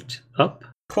 80 feet up.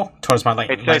 Cool. Towards my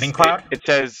It says, lightning cloud. it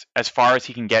says as far as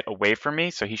he can get away from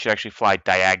me, so he should actually fly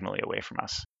diagonally away from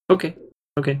us. Okay.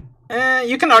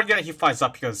 You can argue that he flies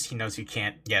up because he knows you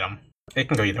can't get him. It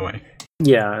can go either way.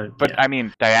 Yeah. But yeah. I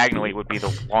mean, diagonally would be the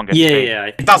longest. Yeah, space. yeah.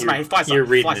 I think doesn't you're- matter, he flies You're up-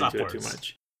 reading flies into it too upwards.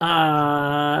 much.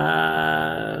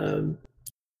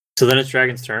 So then it's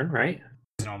Dragon's turn, right?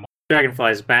 Normal. Dragon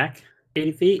flies back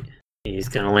 80 feet. He's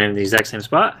going to land in the exact same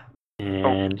spot.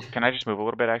 And Can I just move a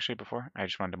little bit actually before? I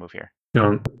just wanted to move here.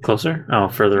 going closer? Oh,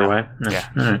 further No. away? No. Yeah.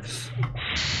 All right.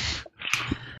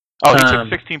 Oh, he Um,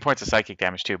 took 16 points of psychic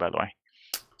damage too, by the way.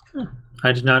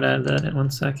 I did not add that in 1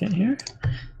 second here.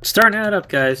 Starting to add up,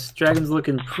 guys. Dragon's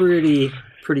looking pretty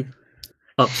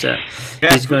upset.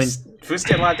 Yeah, He's going Foos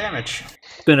did a lot of damage.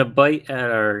 to bite at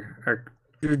our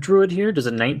druid here. Does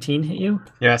a 19 hit you?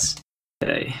 Yes.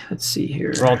 Okay, let's see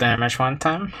here. Roll damage one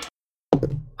time.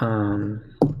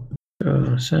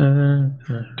 7.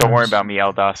 Don't worry about me,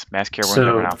 Eldas. Mass Cure won't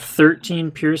So run out.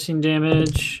 13 piercing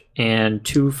damage and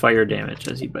 2 fire damage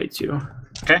as he bites you.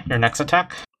 Okay, your next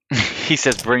attack. He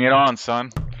says, "Bring it on, son."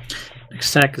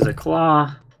 Next attack is a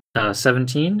claw.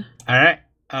 17. Alright.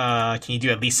 Can you do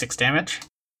at least 6 damage?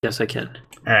 Yes, I can.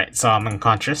 Alright, so I'm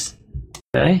unconscious.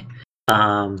 Okay.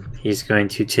 He's going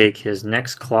to take his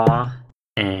next claw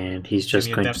and he's Give just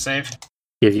me a going death to save.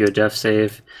 give you a death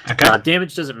save. Okay.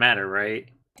 Damage doesn't matter, right?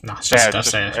 No, it's just Yeah, a death it's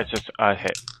save. it's just a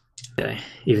hit. Okay.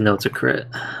 Even though it's a crit.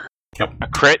 A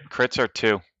crit. Crits are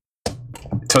 2.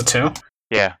 So 2.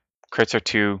 Yeah, crits are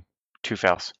two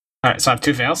fails. Alright, so I have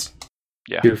 2 fails.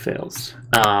 2 fails.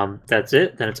 That's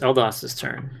it. Then it's Eldas's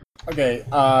turn. Okay,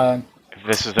 If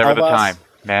this is ever the Eldas. time,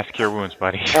 Mass Cure Wounds,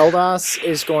 buddy. Eldas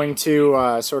is going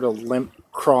to sort of limp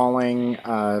crawling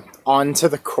onto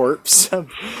the corpse of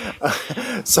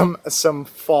some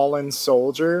fallen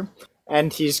soldier,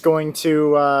 and he's going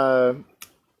to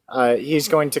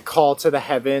call to the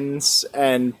heavens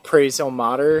and praise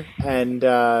Ilmater,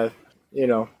 and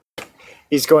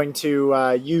he's going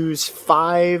to use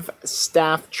 5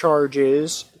 staff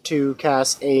charges to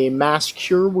cast a Mass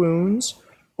Cure Wounds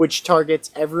which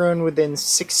targets everyone within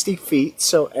 60 feet.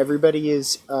 So everybody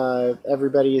is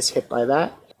hit by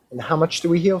that. And how much do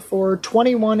we heal for?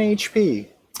 21 HP.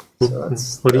 So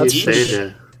What do you that's say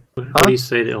to? What do you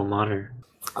say to Ilmater?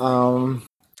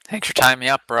 Thanks for tying me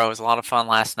up, bro. It was a lot of fun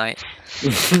last night.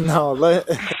 No,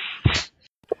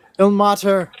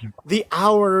 Ilmater, the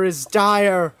hour is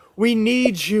dire. We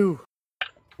need you.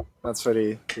 That's what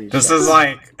he This says. is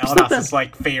like Eldos'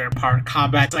 like favorite part of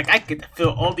combat. It's like I get to fill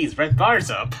all these red bars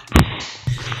up.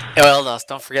 Hey, Eldos,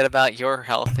 don't forget about your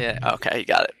health. Yeah, okay, you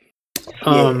got it.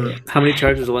 How many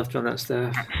charges are left on that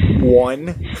staff?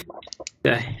 1.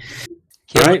 Okay.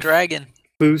 Heal the Right. dragon.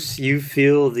 Boos, you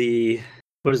feel the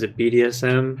what is it,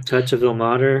 BDSM touch of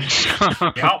Ilmater?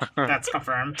 Yep, that's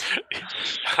confirmed.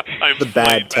 I'm The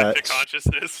bad flayed back to touch.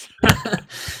 consciousness.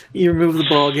 You remove the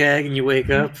ball gag and you wake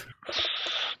up.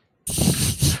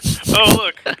 Oh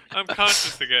look, I'm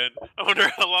conscious again. I wonder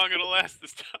how long it'll last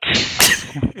this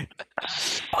time.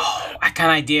 Oh, I got an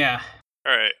idea.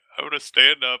 Alright, I'm gonna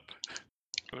stand up.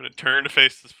 I'm gonna turn to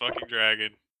face this fucking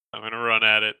dragon. I'm gonna run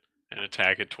at it and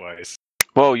attack it twice.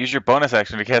 Whoa, use your bonus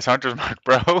action to cast Hunter's Mark,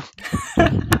 bro. I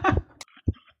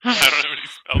don't have any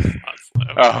spell slots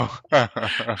left.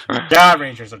 Oh. God,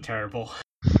 Rangers are terrible.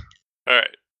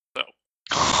 Alright,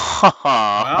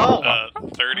 Well,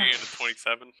 30 and a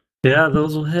 27. Yeah,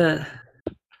 those will hit.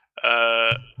 What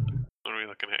are we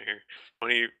looking at here?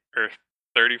 20 or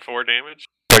 34 damage?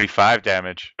 35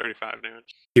 damage. 35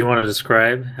 damage. Do you want to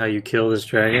describe how you kill this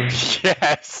dragon?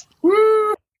 Yes.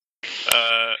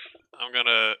 I'm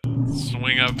gonna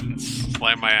swing up and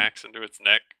slam my axe into its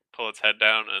neck, pull its head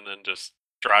down, and then just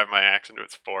drive my axe into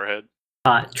its forehead.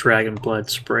 Hot dragon blood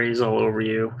sprays all over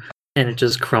you, and it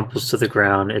just crumples to the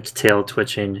ground, its tail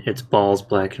twitching, its balls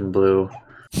black and blue.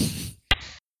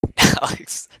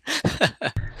 Alex.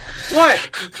 what?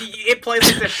 It plays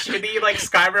like the shitty like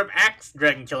Skyrim axe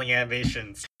dragon killing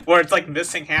animations, where it's like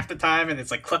missing half the time and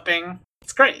it's like clipping.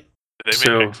 It's great. Did they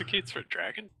So- make executes for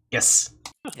dragon? Yes.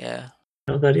 Yeah.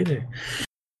 I don't know that either.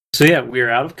 So yeah, we're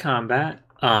out of combat.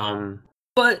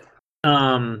 But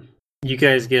you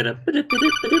guys get a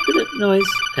noise,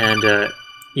 and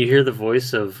you hear the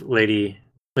voice of Lady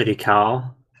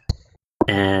Cal,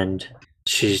 and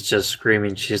she's just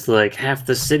screaming. She's like, "Half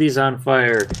the city's on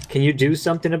fire. Can you do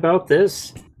something about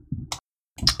this?"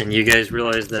 And you guys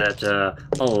realize that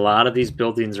a lot of these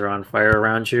buildings are on fire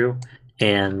around you,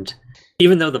 and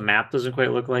even though the map doesn't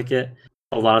quite look like it,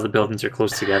 a lot of the buildings are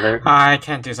close together. I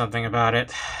can't do something about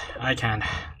it. I can.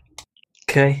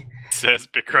 Okay. Says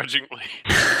begrudgingly.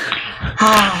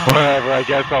 Whatever, I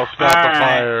guess I'll start the Alright.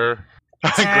 fire.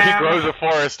 He Tim. grows a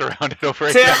forest around it over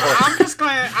Tim, again.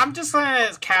 I'm just gonna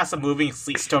cast a moving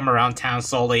sleet storm around town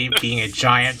slowly, being a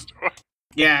giant.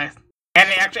 Yeah, and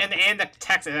it actually, and the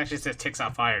text it actually says ticks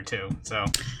on fire too. So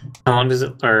How long does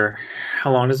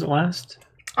it last?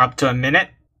 up to a minute.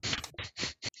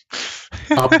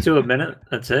 Up to a minute.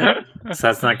 That's it. So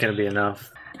that's not going to be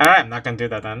enough. All right, I'm not gonna do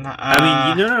that then.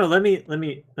 I mean, no. Let me.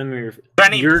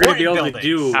 Any You're going to be able important to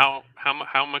do.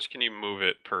 How much can you move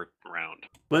it per round?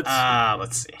 Let's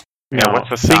see. Yeah, what's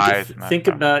the size? Think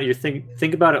about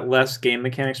think about it. Less game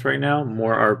mechanics right now.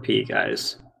 More RP,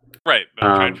 guys. Right, but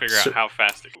I'm trying to figure so- out how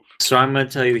fast it moves. So I'm going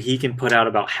to tell you, he can put out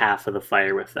about half of the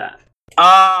fire with that,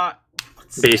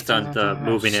 based on the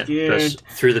moving it just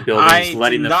through the buildings,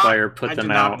 letting the fire put them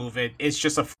I do out. not move it. It's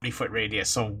just a 40-foot radius,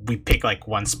 so we pick like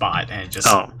one spot and it just.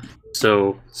 Oh,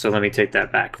 so let me take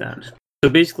that back then.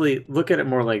 So basically, look at it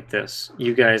more like this.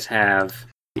 You guys have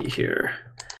here.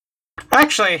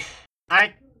 Actually,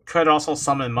 I could also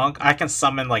summon monk. I can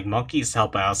summon like monkeys to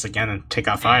help us again and take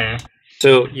out fire.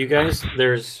 So you guys,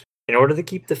 in order to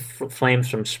keep the flames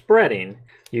from spreading,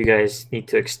 you guys need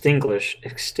to extinguish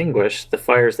the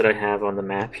fires that I have on the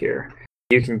map here.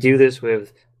 You can do this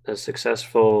with a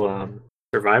successful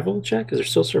survival check. Is there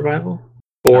still survival?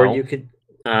 Or No. you could,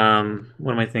 what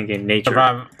am I thinking?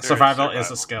 Nature. Survival is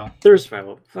a skill. There's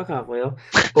survival. Fuck off, Leo.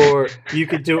 Or you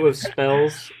could do it with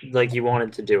spells like you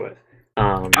wanted to do it.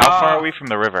 How far are we from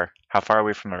the river?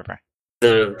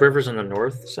 The river's on the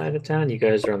north side of town. You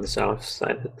guys are on the south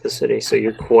side of the city, so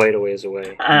you're quite a ways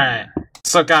away. Alright.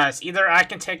 So guys, either I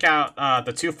can take out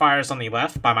the two fires on the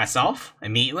left by myself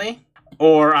immediately,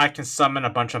 or I can summon a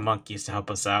bunch of monkeys to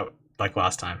help us out like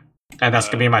last time. And that's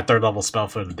gonna be my 3rd level spell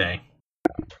for the day.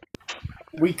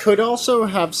 We could also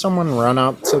have someone run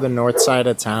up to the north side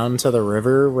of town to the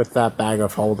river with that bag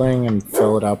of holding and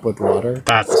fill it up with water.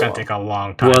 That's gonna take a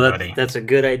long time, Well, buddy. that's a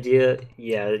good idea.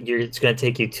 Yeah, it's going to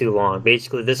take you too long.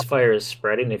 Basically, this fire is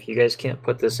spreading. If you guys can't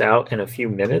put this out in a few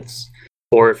minutes,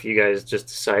 or if you guys just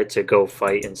decide to go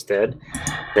fight instead,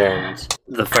 then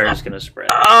the fire is going to spread.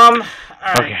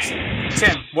 right. Okay.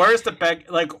 Tim, where is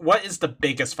the what is the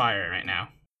biggest fire right now?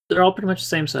 They're all pretty much the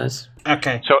same size.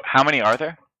 Okay. So how many are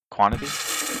there? Quantity?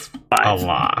 5. A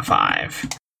lot. 5.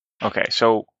 Okay,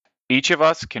 so each of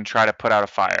us can try to put out a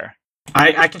fire.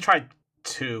 I can try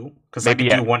 2 because I can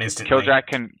do one instantly. Killjack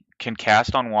can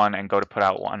cast on one and go to put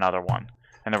out another one,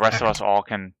 and the rest of us all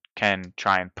can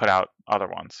try and put out other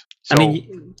ones. So, I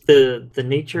mean, the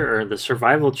nature or the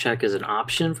survival check is an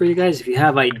option for you guys if you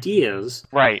have ideas.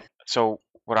 right. So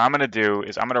what I'm gonna do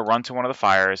is I'm gonna run to one of the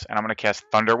fires and I'm gonna cast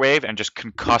Thunder Wave and just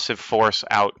concussive force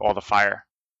out all the fire.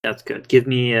 That's good. Give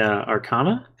me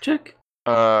Arcana check.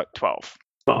 12.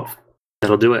 12.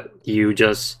 That'll do it. You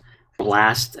just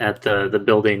blast at the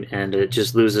building and it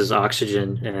just loses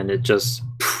oxygen and it just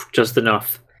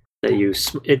enough that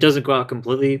it doesn't go out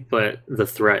completely, but the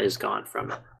threat is gone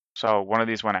from it. So one of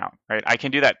these went out. Right. I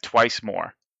can do that twice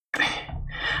more.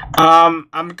 I'm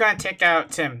gonna take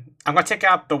out Tim. I'm gonna take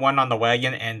out the one on the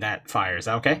wagon and that fire. Is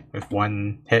that okay? With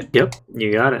one hit. Yep,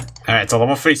 you got it. All right, it's a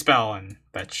level 3 spell, and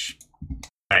that's.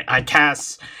 All right, I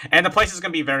cast, and the place is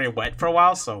gonna be very wet for a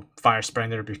while, so fire spraying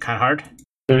there would be kind of hard.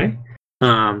 Okay.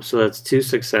 So that's 2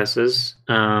 successes.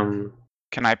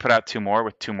 Can I put out 2 more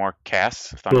with 2 more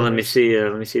casts? Well, let me see.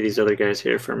 Let me see these other guys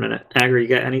here for a minute. Agra, you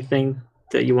got anything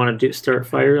that you want to start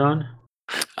fire on?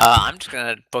 I'm just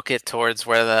gonna book it towards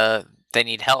where they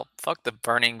need help. Fuck the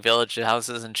burning village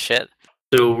houses and shit.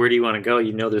 So where do you want to go?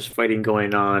 You know there's fighting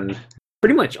going on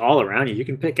pretty much all around you. You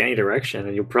can pick any direction,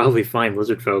 and you'll probably find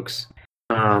lizard folks.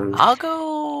 I'll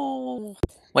go.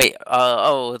 Wait.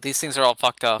 These things are all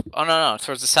fucked up. Oh no.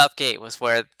 Towards the south gate was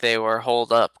where they were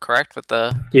holed up. Correct with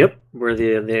the. Yep, where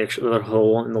the actual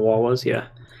hole in the wall was. Yeah.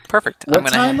 Perfect. What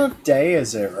time of day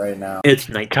is it right now? It's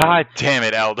nighttime. God damn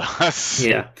it, Eldas.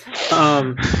 Yeah.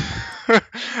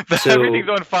 Everything's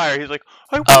on fire. He's like,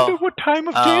 I wonder what time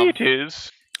of day it is.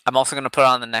 I'm also going to put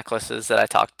on the necklaces that I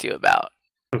talked to you about.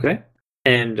 Okay.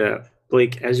 And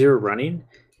Blake, as you're running,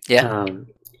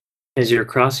 as you're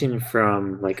crossing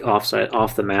from like off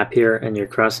the map here, and you're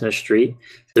crossing a street,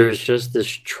 there's just this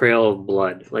trail of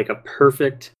blood, like a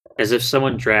perfect, as if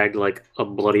someone dragged like a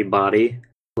bloody body,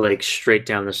 like straight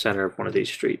down the center of one of these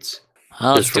streets.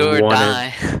 Let's do or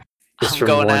die. I'm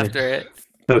going after it.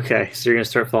 Okay, so you're gonna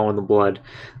start following the blood.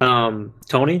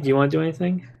 Tony, do you want to do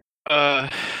anything?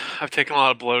 I've taken a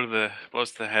lot of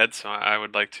blows to the head, so I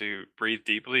would like to breathe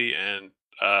deeply and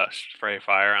spray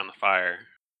fire on the fire.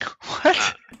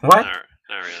 What? What?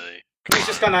 Not really.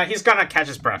 He's gonna catch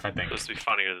his breath, I think. Supposed to be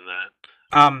funnier than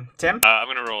that. Tim? I'm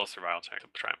gonna roll a survival check to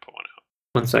try and put one out.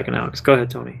 1 second, Alex. Go ahead,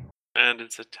 Tony. And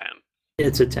it's a 10.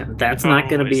 It's a 10. That's not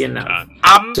going to be enough.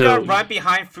 I'm going to run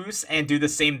behind Foos and do the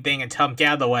same thing and tell him, get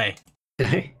out of the way.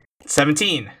 Okay.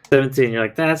 17. 17. You're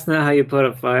like, that's not how you put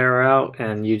a fire out,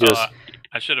 and you just...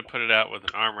 I should have put it out with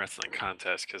an arm wrestling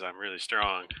contest because I'm really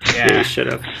strong. Yeah, you should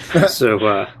have.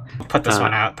 So, put this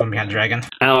one out, put me on Dragon.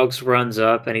 Alex runs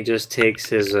up and he just takes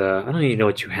his, I don't even know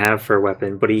what you have for a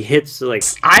weapon, but he hits, like...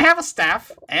 I have a staff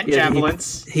and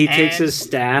javelins. He takes his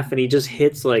staff and he just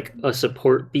hits, like, a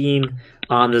support beam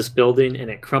on this building, and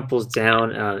it crumples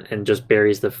down and just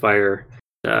buries the fire,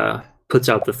 puts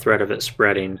out the threat of it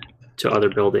spreading to other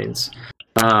buildings.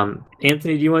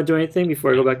 Anthony, do you want to do anything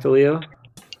before I go back to Leo?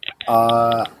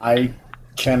 I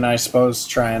suppose,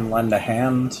 try and lend a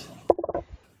hand.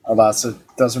 Elasa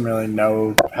doesn't really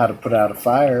know how to put out a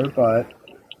fire, but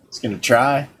he's going to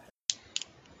try.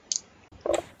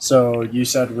 So you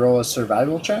said roll a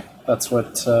survival check? That's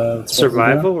what...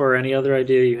 survival or any other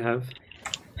idea you have?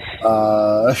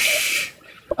 I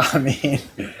mean,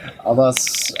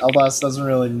 Eldas doesn't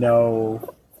really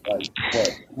know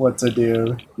what to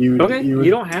do. You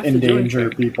don't have to endanger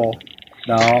people.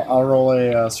 No, I'll roll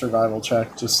a survival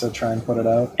check just to try and put it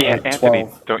out. Yeah, Anthony,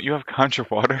 12. Don't you have conjure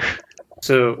water?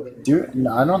 So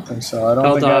No, I don't think so. I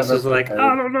don't think Eldas is like,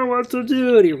 I don't know what to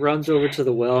do, and he runs over to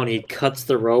the well and he cuts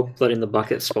the rope, letting the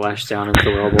bucket splash down into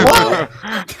the well.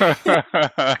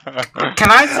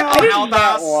 Can I tell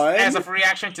Eldas as a free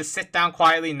action to sit down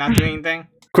quietly, not do anything?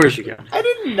 Of course you can. I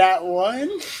did not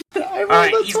one. I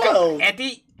rolled a 12.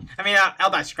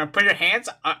 Eldas, you're gonna put your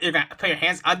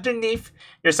hands underneath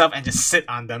yourself and just sit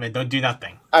on them and don't do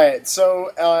nothing. All right, so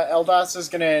Eldas is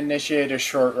gonna initiate a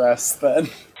short rest then.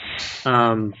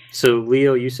 So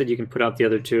Leo, you said you can put out the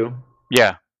other 2.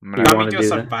 Yeah. Let me do a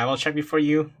survival check before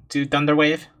you do Thunder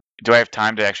Wave. Do I have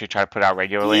time to actually try to put out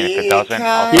regularly? And if it doesn't,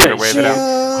 I'll Thunder Wave it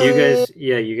out.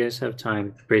 You guys have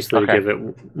time basically to give it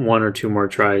 1 or 2 more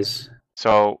tries.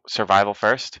 So survival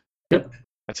first. Yep.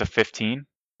 That's a 15.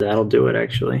 That'll do it,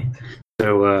 actually.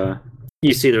 So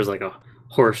you see there's like a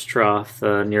horse trough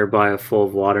nearby, full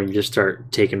of water, and you just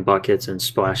start taking buckets and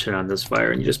splashing on this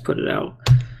fire, and you just put it out.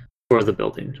 or the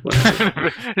building.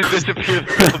 Whatever. Disappear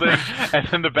the building and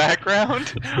then the background.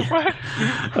 What?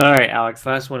 All right, Alex.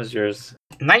 Last one is yours.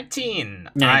 19.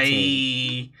 19.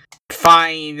 I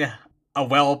find a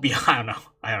well behind.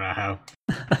 I don't know how.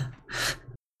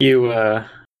 You. I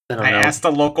don't know. I asked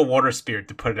the local water spirit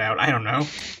to put it out. I don't know.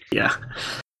 Yeah.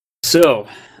 So,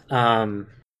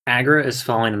 Agra is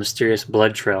following a mysterious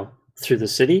blood trail through the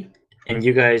city, and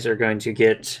you guys are going to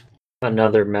get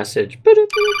another message.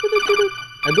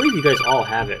 I believe you guys all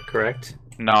have it, correct?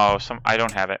 No, I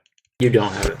don't have it. You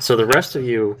don't have it. So the rest of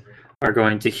you are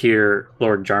going to hear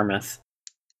Lord Jarmuth,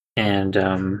 and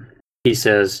he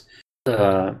says,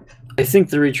 I think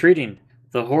they're retreating.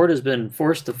 The Horde has been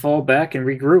forced to fall back and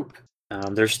regroup.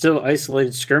 There's still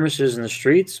isolated skirmishes in the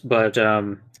streets, but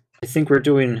I think we're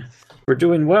doing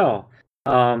well.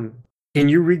 Can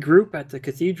you regroup at the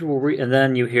cathedral? And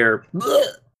then you hear.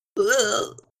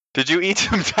 Did you eat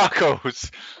some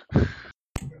tacos?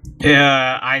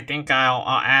 Yeah, I think I'll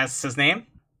ask his name.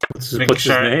 What's his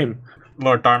name?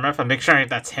 Lord Dartmouth. I'll make sure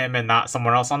that's him and not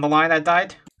someone else on the line that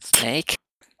died. Snake.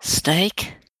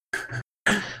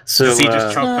 So Does he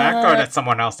just choke back, or that's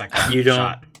someone else that got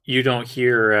shot? You don't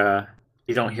hear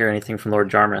anything from Lord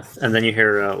Jarmuth, and then you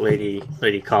hear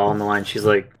Lady Call on the line. She's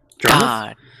like, Jarmuth?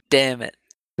 God damn it!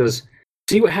 Goes,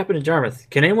 see what happened to Jarmuth.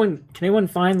 Can anyone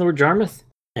find Lord Jarmuth?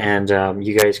 And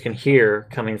you guys can hear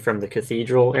coming from the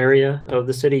cathedral area of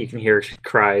the city. You can hear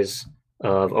cries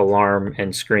of alarm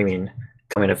and screaming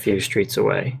coming a few streets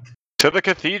away. To the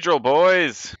cathedral,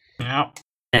 boys! Yeah.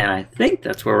 And I think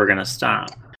that's where we're gonna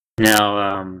stop.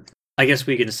 Now, I guess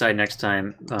we can decide next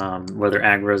time whether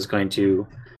Agra is going to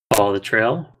follow the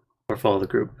trail or follow the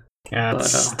group. Yeah,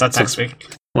 that's next week.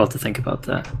 We'll have to think about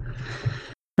that.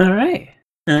 All right.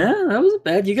 That wasn't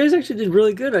bad. You guys actually did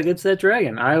really good against that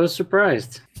dragon. I was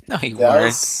surprised. No, you That weren't.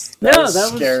 was, No, that was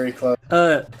that was- scary close.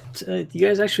 You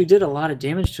guys actually did a lot of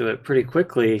damage to it pretty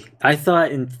quickly. I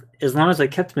thought as long as I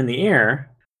kept him in the air,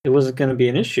 it wasn't going to be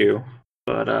an issue.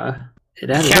 But it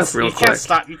added up real quick.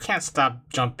 You can't stop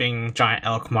jumping giant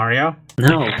elk, Mario.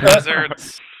 No.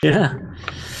 Lizards. Yeah.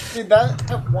 Dude,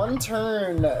 that one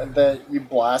turn that you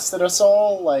blasted us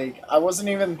all, like, I wasn't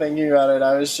even thinking about it.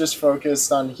 I was just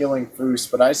focused on healing Foos,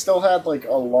 but I still had, like,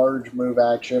 a large move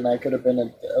action. I could have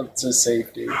been to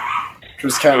safety, which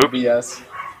was kind of BS.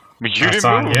 But you That's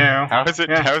didn't on move. you. How is it?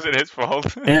 Yeah. How is it his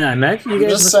fault? Yeah, I imagine you I'm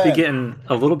guys just must be saying. getting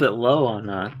a little bit low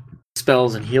on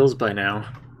spells and heals by now.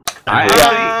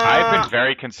 I've been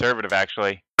very conservative,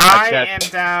 actually. I am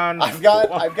down. I've got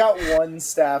one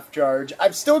staff charge.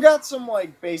 I've still got some,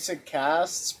 like, basic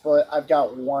casts, but I've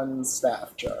got one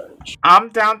staff charge. I'm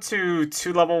down to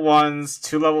 2 level 1s,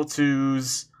 2 level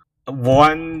 2s,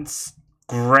 1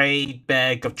 gray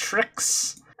bag of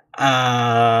tricks,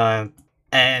 and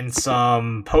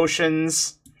some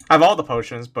potions. I have all the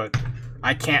potions, but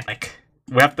I can't, like,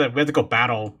 we have to go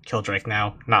battle Killdrake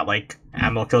now, not like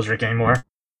ammo Killdrake anymore.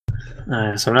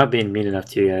 So I'm not being mean enough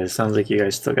to you guys. Sounds like you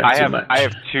guys still got too much. I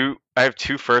have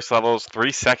 2 first levels,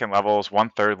 3 second levels,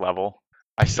 1 third level.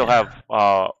 I still have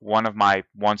one of my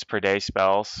once per day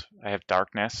spells. I have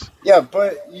darkness. Yeah,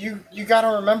 but you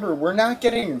gotta remember, we're not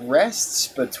getting rests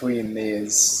between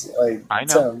these. Like, I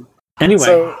know. Anyway.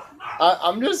 So,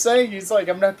 I'm just saying, he's like,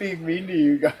 I'm not being mean to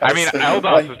you guys. I mean, Eldos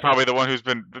Like, is probably the one who's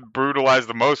been brutalized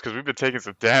the most because we've been taking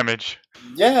some damage.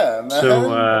 yeah, man.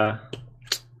 So,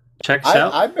 check us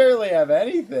out. I barely have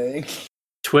anything.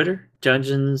 Twitter,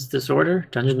 Dungeon Disorder.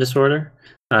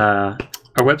 Our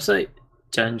website,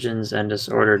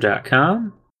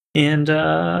 dungeonsanddisorder.com. And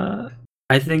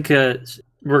I think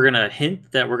we're going to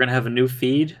hint that we're going to have a new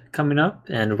feed coming up,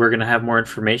 and we're going to have more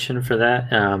information for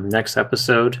that next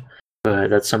episode.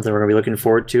 But that's something we're going to be looking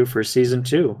forward to for Season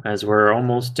 2, as we're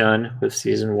almost done with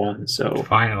Season 1. So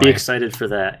Finally. be excited for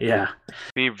that, yeah.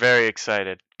 Be very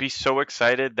excited. Be so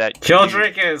excited that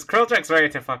Killdrake's ready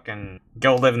to fucking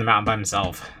go live in the mountain by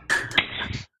himself.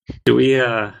 Do we,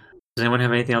 does anyone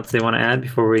have anything else they want to add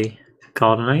before we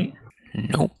call it a night?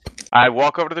 Nope. I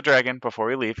walk over to the dragon before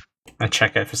we leave, I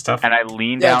check it for stuff. and I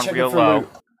lean Yeah, down check it real for low. loot.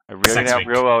 I really Next down week.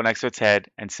 real low next to its head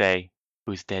and say,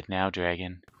 "Who's dead now,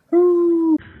 dragon?"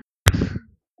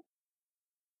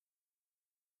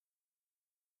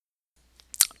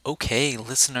 Okay,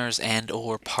 listeners and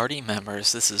or party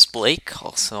members, this is Blake,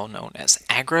 also known as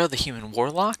Agra, the Human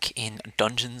Warlock in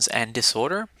Dungeons and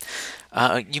Disorder.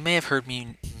 You may have heard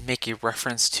me make a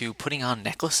reference to putting on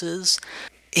necklaces.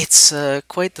 It's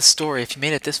quite the story. If you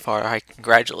made it this far, I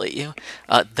congratulate you.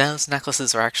 Those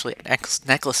necklaces are actually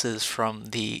necklaces from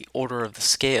the Order of the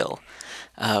Scale.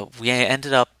 We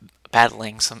ended up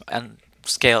battling some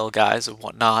scale guys and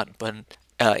whatnot, but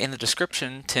in the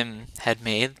description Tim had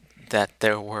made that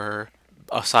there were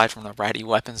aside from the ratty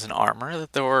weapons and armor,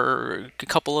 that there were a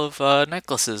couple of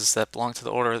necklaces that belonged to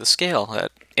the Order of the Scale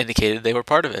that indicated they were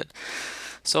part of it.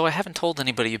 So I haven't told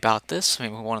anybody about this.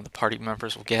 Maybe one of the party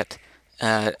members will get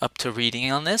up to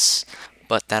reading on this.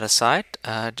 But that aside,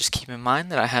 just keep in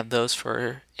mind that I have those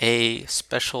for a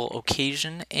special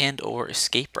occasion and or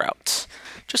escape route.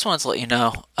 Just wanted to let you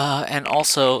know. And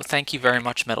also, thank you very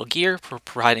much, Metal Gear, for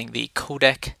providing the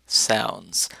codec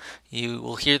sounds. You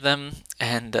will hear them,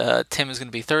 and Tim is going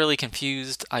to be thoroughly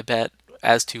confused, I bet,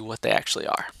 as to what they actually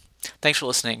are. Thanks for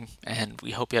listening, and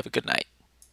we hope you have a good night.